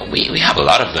 we have a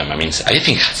lot of them. I mean, I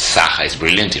think Saja is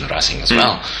brilliant in Racing as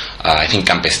well. I think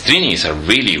Campestrini is a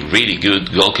really, really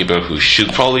good goalkeeper who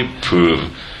should probably prove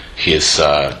his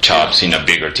chops in a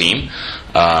bigger team.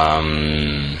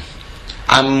 I'm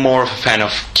more of a fan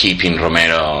of keeping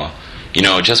Romero,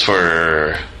 just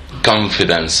for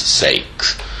confidence sake.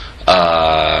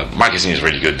 Marquezin is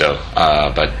really good though,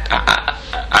 but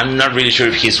I'm not really sure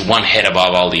if he's one head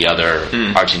above all the other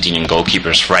Argentinian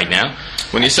goalkeepers right now.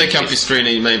 When you say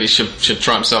Campestrini maybe should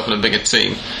try himself in a bigger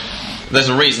team, there's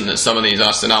a reason that some of these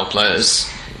Arsenal players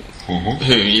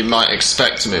who you might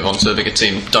expect to move on to a bigger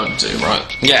team don't do, right?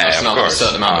 Yeah, Arsenal of course. Have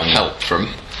a certain amount of help from.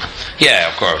 Yeah,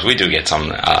 of course, we do get some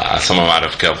amount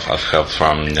of help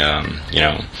from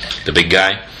the big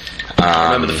guy. I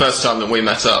remember the first time that we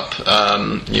met up,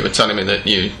 you were telling me that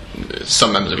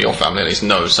some members of your family at least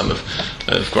know some of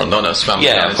Grondona's family.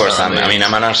 Yeah, of course. I'm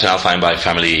an Arsenal fan by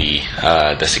family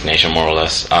designation, more or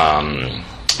less.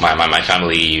 My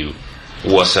family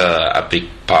was a big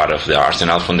part of the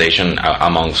Arsenal Foundation,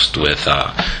 amongst with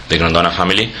the Grondona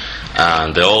family.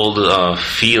 And the old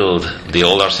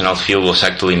Arsenal field was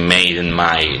actually made in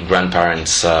my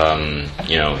grandparents'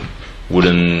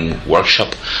 wooden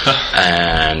workshop,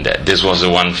 and this was the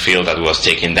one field that was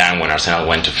taken down when Arsenal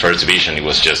went to first division.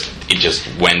 It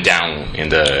just went down in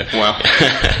the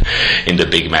in the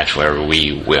big match where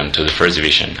we went to the first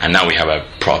division, and now we have a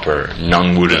proper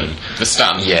non-wooden the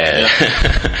stand. Yeah.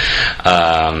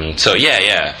 So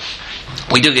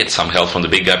we do get some help from the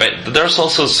big guy, but there's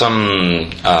also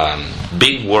some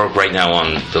big work right now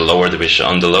on the lower division,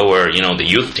 on the lower, the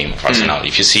youth team of Arsenal.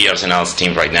 If you see Arsenal's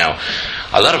team right now,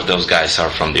 a lot of those guys are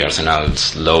from the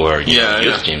Arsenal's lower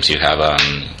youth teams. You have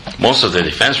most of the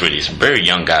defense really is very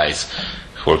young guys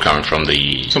who are coming from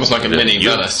the. It's almost like a mini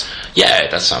Vélez. Yeah,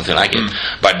 that's something like it.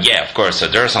 But yeah, of course,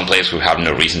 there are some players who have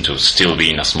no reason to still be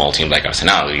in a small team like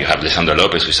Arsenal. You have Lisandro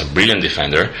Lopez, who's a brilliant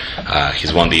defender.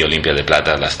 He's won the Olimpia de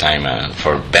Plata last time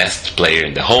for best player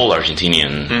in the whole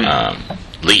Argentinian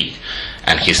league,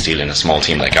 and he's still in a small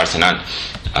team like Arsenal.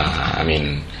 I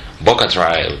mean, Boca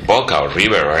or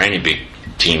River or any big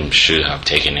team should have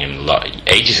taken him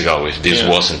ages ago if this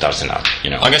wasn't Arsenal.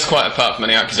 I guess quite apart from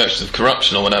any accusations of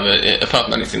corruption or whatever, apart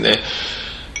from anything,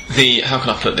 the how can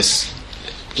I put this?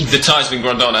 The ties between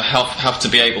Grondona have to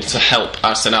be able to help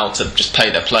Arsenal to just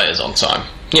pay their players on time.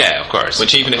 Yeah, of course.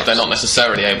 Which even if they're not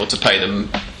necessarily able to pay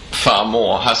them far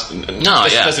more,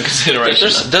 there's a consideration.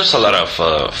 There's a lot of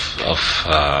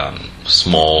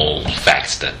small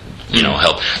facts that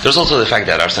help. There's also the fact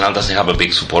that Arsenal doesn't have a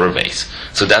big supporter base,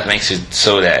 so that makes it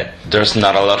so that there's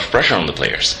not a lot of pressure on the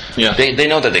players. Yeah. They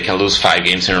know that they can lose 5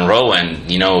 games in a row, and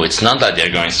it's not that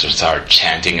they're going to start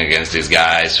chanting against these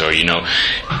guys, or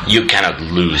you cannot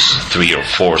lose 3 or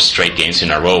 4 straight games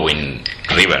in a row in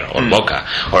River or Boca,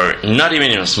 or not even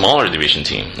in a smaller division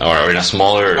team or in a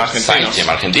smaller side team.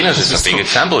 Argentinos is a big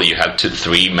example. You have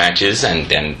 2-3 matches, and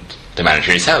then the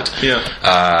manager is out. Yeah.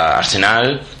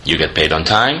 Arsenal, you get paid on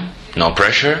time. No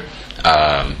pressure.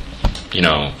 You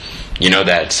know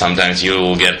that sometimes you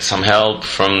will get some help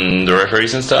from the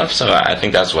referees and stuff. So I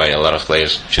think that's why a lot of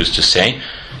players choose to stay.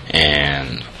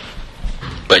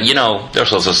 But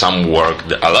there's also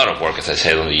a lot of work, as I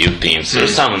said, on the youth teams.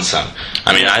 There's some and some.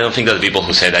 I mean, I don't think that the people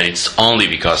who say that it's only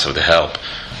because of the help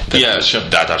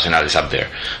that Arsenal is up there.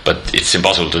 But it's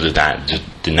impossible to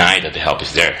deny that the help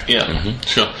is there. Yeah,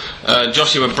 sure.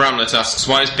 Joshua Bramlett asks,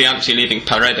 why is Bianchi leaving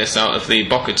Paredes out of the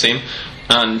Boca team?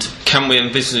 And can we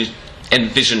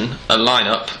envision a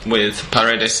lineup with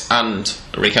Paredes and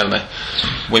Riquelme?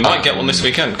 We might get one this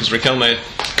weekend, because Riquelme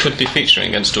could be featuring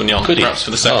against Union, perhaps for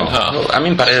the second half. Well, I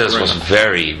mean, Paredes was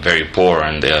very, very poor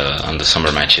on the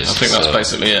summer matches. I think that's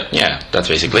basically it. Yeah, that's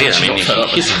basically it. I mean,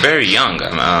 he's very young.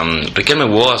 Riquelme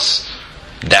was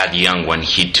that young when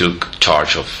he took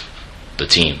charge of the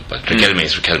team, but Riquelme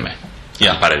is Riquelme.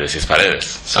 Yeah, Paredes is Paredes.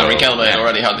 So Riquelme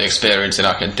already had the experience in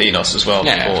Argentinos as well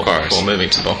before moving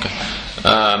to Boca.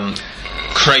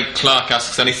 Craig Clark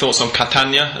asks, any thoughts on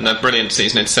Catania and their brilliant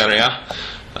season in Serie A?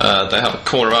 They have a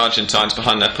core of Argentines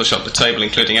behind their push up the table,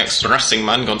 including ex-Racing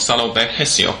man Gonzalo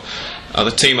Bergesio. Are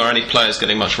the team or any players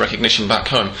getting much recognition back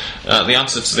home? The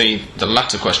answer to the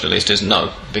latter question, at least, is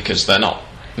no, because they're not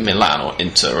Milan or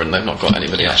Inter, and they've not got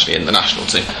anybody actually in the national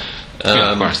team.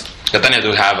 Of course. Catania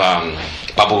do have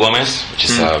Papu Gomez, which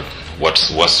is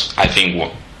what was, I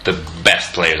think, the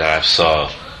best player that I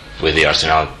saw with the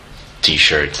Arsenal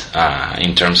t-shirt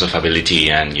in terms of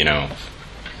ability, and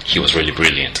he was really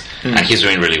brilliant, and he's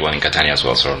doing really well in Catania as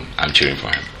well, so I'm cheering for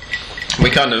him. We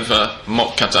kind of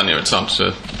mock Catania at times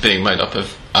for being made up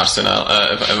of Arsenal,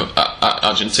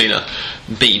 Argentina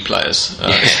B players,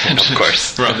 of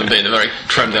course, rather than being the very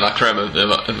creme de la creme of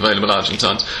available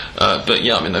Argentines. But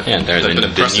yeah, I mean, they've been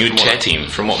impressive the new team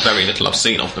from what very little I've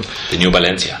seen of them. The new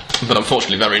Valencia, but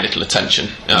unfortunately, very little attention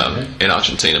in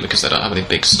Argentina because they don't have any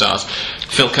big stars.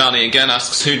 Phil Carney again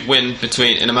asks who'd win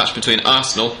in a match between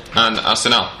Arsenal and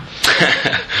Arsenal.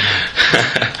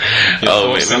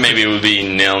 Maybe it would be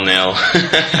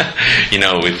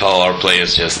 0-0. With all our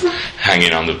players just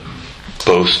hanging on the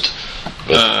post.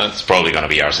 But it's probably going to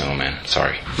be Arsenal, man.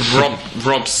 Sorry.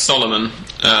 Rob Solomon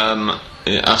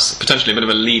asks potentially a bit of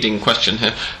a leading question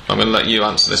here. I'm going to let you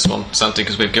answer this one, Santi,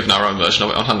 because we've given our own version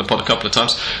of it on Hand the Pod a couple of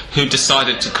times. Who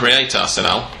decided to create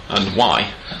Arsenal and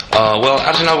why? Well,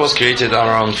 Arsenal was created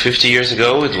around 50 years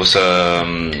ago. It was a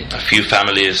few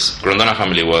families. Grondona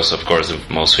family was, of course, the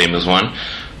most famous one.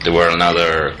 There were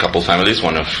another couple families,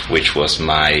 one of which was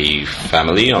my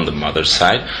family on the mother's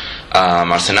side.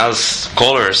 Arsenal's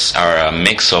colors are a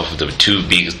mix of the two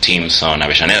big teams on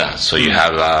Avellaneda. So you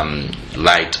have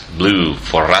light blue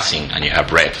for Racing, and you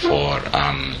have red for...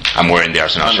 I'm wearing the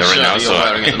Arsenal shirt right now. You're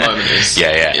wearing at the moment is,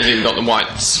 yeah. It's even got the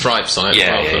white stripes on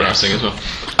it for Racing as well.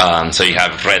 So you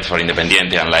have red for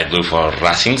Independiente and light blue for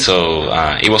Racing. So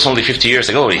it was only 50 years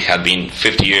ago. It had been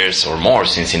 50 years or more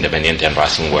since Independiente and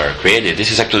Racing were created.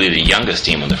 This is actually the youngest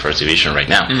team on the first division right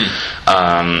now.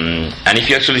 And if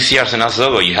you actually see Arsenal's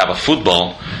logo, you have a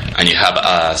football and you have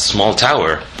a small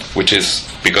tower, which is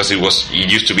because it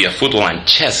used to be a football and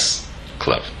chess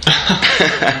club.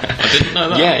 I didn't know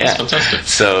that. That's fantastic.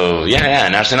 So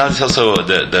and Arsenal is also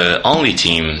the only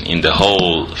team in the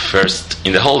whole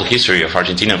history of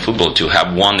Argentinian football to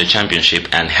have won the championship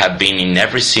and have been in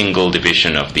every single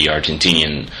division of the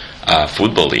Argentinian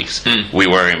football leagues. We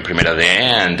were in Primera D,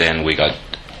 and then we got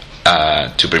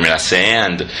to Primera C,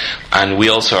 and we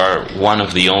also are one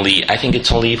of the only, I think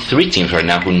it's only 3 teams right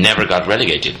now who never got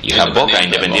relegated. You have Boca,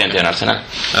 Independiente, and Arsenal.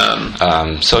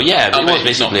 It was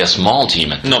basically a small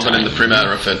team at the time. Not been in the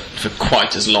Primera for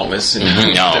quite as long as...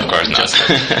 No, of course not.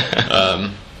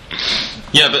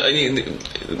 But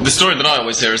the story that I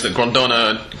always hear is that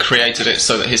Grondona created it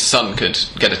so that his son could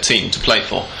get a team to play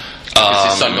for.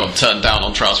 Because his son got turned down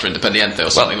on trials for Independiente or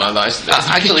something like that.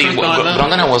 Actually,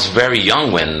 Grondona was very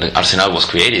young when Arsenal was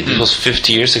created. It was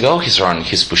 50 years ago. He's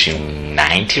pushing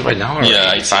 90 right now, or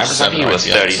 85 or something. He was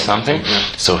 30 something.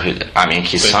 So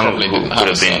his son could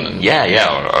have been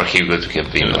or he could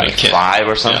have been like 5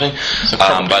 or something.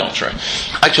 But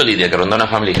actually, the Grondona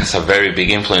family has a very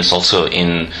big influence also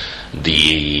in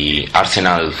the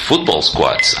Arsenal football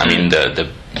squads. I mean, the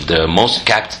most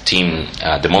capped team,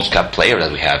 the most capped player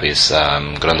that we have is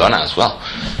Grondona as well.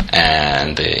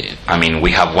 And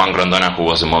we have one Grondona who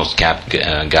was the most capped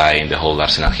guy in the whole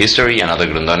Arsenal history. Another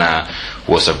Grondona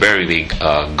who was a very big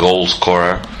goal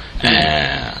scorer,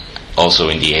 also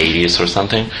in the 80s or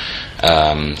something.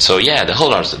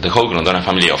 The whole Grondona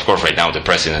family. Of course, right now the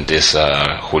president is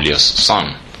Julio's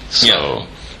son.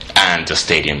 And the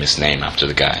stadium is named after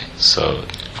the guy. So,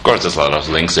 of course, there's a lot of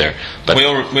links there. But we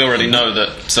already know that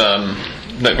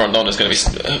Grondona is going to be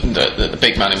the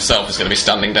big man himself is going to be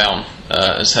standing down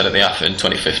as head of the AFA in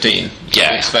 2015.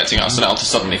 Yeah, expecting Arsenal to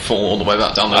suddenly fall all the way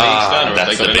back down the league.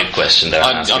 That's the big question there.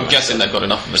 I'm guessing they've got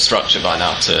enough of a structure by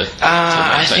now to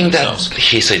I think that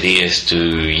his idea is to,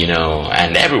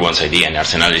 and everyone's idea in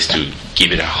Arsenal is to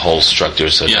give it a whole structure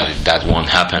so that won't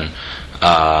happen.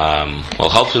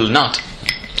 Hopefully not.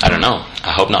 I don't know.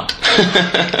 I hope not.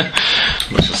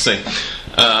 We shall see.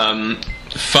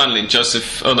 Finally,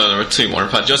 Joseph... Oh, no, there are 2 more. In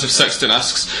fact, Joseph Sexton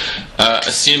asks,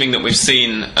 assuming that we've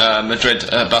seen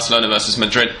Barcelona versus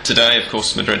Madrid today, of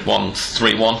course, Madrid won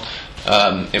 3-1.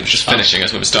 It was just finishing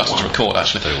as we were starting to record,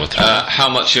 actually. How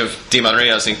much of Di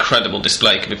Maria's incredible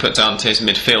display can be put down to his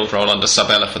midfield role under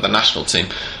Sabella for the national team?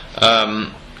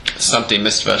 Santi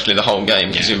missed virtually the whole game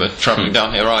because you were travelling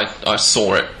down here. I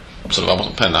saw it. I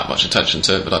wasn't paying that much attention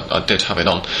to it, but I did have it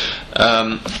on.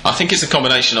 I think it's a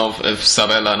combination of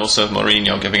Sabella and also of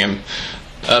Mourinho giving him...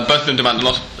 both of them demand a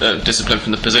lot of discipline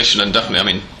from the position, and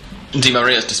definitely, Di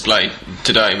Maria's display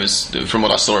today was, from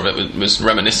what I saw of it, was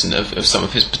reminiscent of some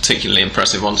of his particularly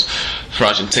impressive ones for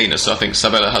Argentina. So I think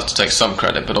Sabella has to take some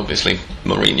credit, but obviously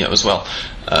Mourinho as well,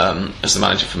 as the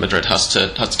manager for Madrid, has to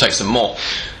take some more.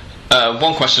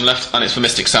 One question left, and it's for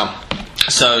Mystic Sam.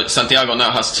 So Santiago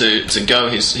now has to go.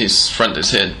 His friend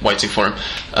is here waiting for him,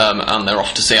 and they're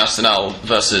off to see Arsenal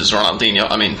versus Ronaldinho.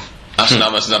 I mean,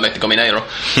 Arsenal versus Atletico Mineiro.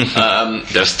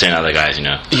 There's 10 other guys, you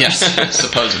know. Yes,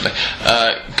 supposedly.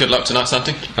 Good luck tonight,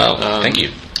 Santi. Oh, thank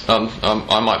you.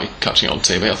 I might be catching it on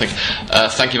TV, I think.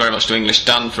 Thank you very much to English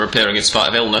Dan for appearing in spite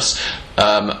of illness.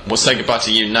 We'll say goodbye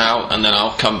to you now, and then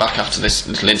I'll come back after this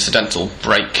little incidental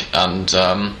break and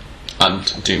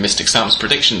do Mystic Sam's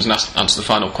predictions and answer the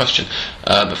final question.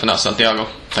 But for now, Santiago,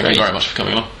 thank you very much for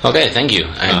coming along. Okay, thank you.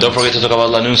 And don't forget to talk about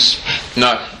Lanús.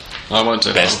 No, I won't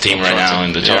do. Best team right now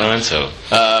in the tournament, so...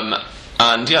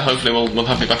 and yeah, hopefully we'll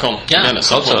have you back on. Yeah, again at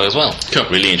some hope so point. as well. Cool.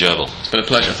 Really enjoyable. It's been a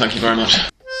pleasure. Thank you very much.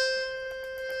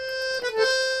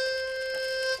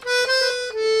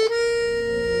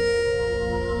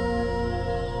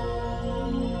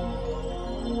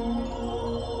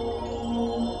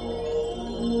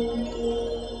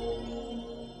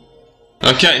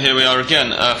 Okay, here we are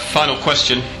again. Final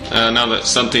question, now that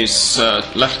Santi's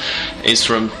left, is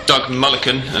from Doug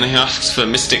Mullican, and he asks for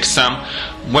Mystic Sam,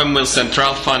 when will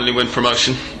Central finally win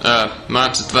promotion? My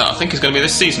answer to that, I think, is going to be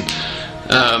this season.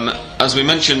 As we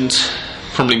mentioned,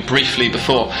 probably briefly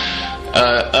before,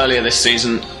 earlier this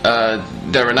season,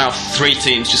 there are now 3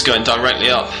 teams just going directly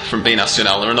up from B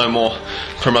Nacional. There are no more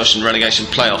promotion-relegation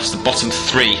playoffs. The bottom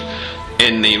 3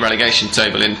 in the relegation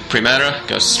table in Primera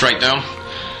goes straight down.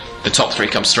 The top 3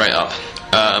 come straight up,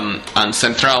 and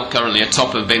Central currently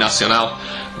atop of B Nacional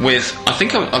with, I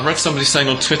think I read somebody saying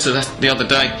on Twitter the other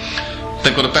day,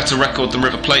 they've got a better record than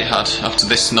River Plate had after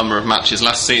this number of matches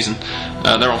last season.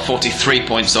 They're on 43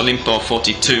 points, Olimpo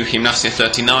 42, Gimnasia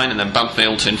 39, and then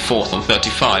Banfield in 4th on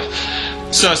 35.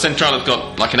 So Central have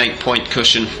got like an 8-point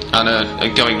cushion and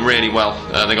are going really well.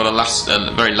 They got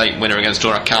a very late winner against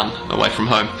Huracan away from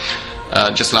home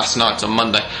just last night on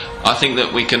Monday. I think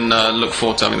that we can look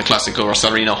forward to having the Clásico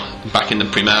Rosarino back in the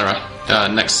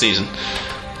Primera next season,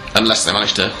 unless they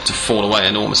manage to fall away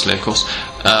enormously, of course.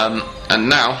 And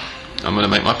now I'm going to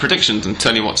make my predictions and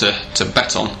tell you what to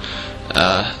bet on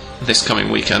this coming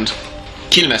weekend.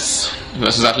 Quilmes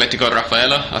versus Atlético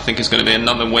Rafaela, I think is going to be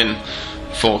another win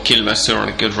for Quilmes, who are on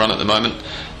a good run at the moment.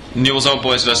 Newell's Old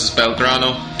Boys versus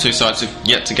Belgrano, 2 sides have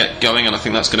yet to get going, and I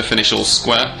think that's going to finish all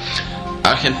square.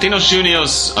 Argentinos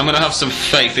Juniors, I'm going to have some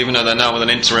faith, even though they're now with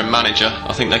an interim manager.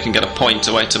 I think they can get a point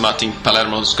away to Martin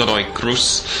Palermo's Godoy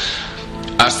Cruz.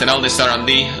 Arsenal de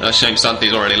Sarandí, shame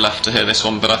Santi's already left to hear this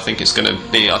one, but I think they're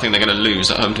going to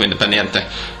lose at home to Independiente,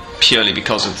 purely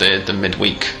because of the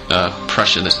midweek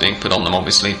pressure that's being put on them,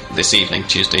 obviously, this evening,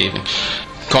 Tuesday evening.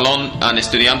 Colón and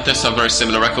Estudiantes have very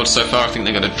similar records so far. I think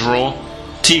they're going to draw.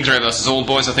 Tigre versus All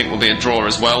Boys, I think, will be a draw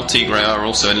as well. Tigre are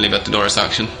also in Libertadores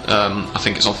action. I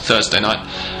think it's on Thursday night.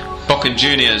 Boca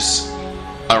Juniors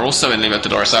are also in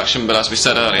Libertadores action, but as we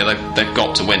said earlier, they've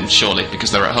got to win, surely,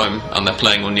 because they're at home and they're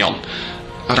playing Union.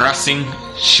 Racing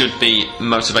should be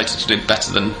motivated to do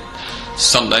better than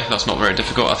Sunday. That's not very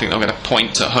difficult. I think they'll get a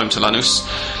point at home to Lanús.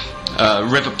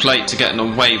 River Plate to get an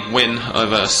away win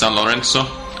over San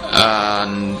Lorenzo.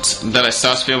 And Vélez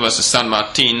Sarsfield versus San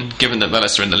Martin. Given that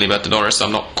Vélez are in the Libertadores,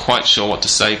 I'm not quite sure what to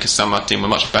say, because San Martin were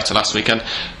much better last weekend,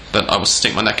 but I will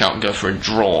stick my neck out and go for a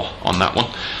draw on that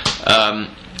one.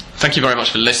 Thank you very much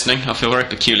for listening. I feel very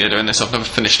peculiar doing this. I've never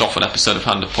finished off an episode of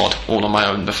Hand of Pod all on my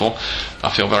own before.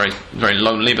 I feel very, very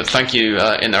lonely, but thank you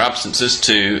in their absences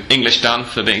to English Dan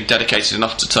for being dedicated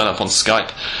enough to turn up on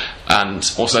Skype,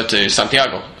 and also to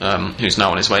Santiago, who's now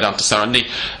on his way down to Sarandí.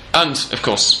 And, of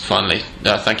course, finally,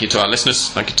 thank you to our listeners,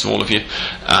 thank you to all of you,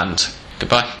 and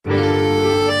goodbye.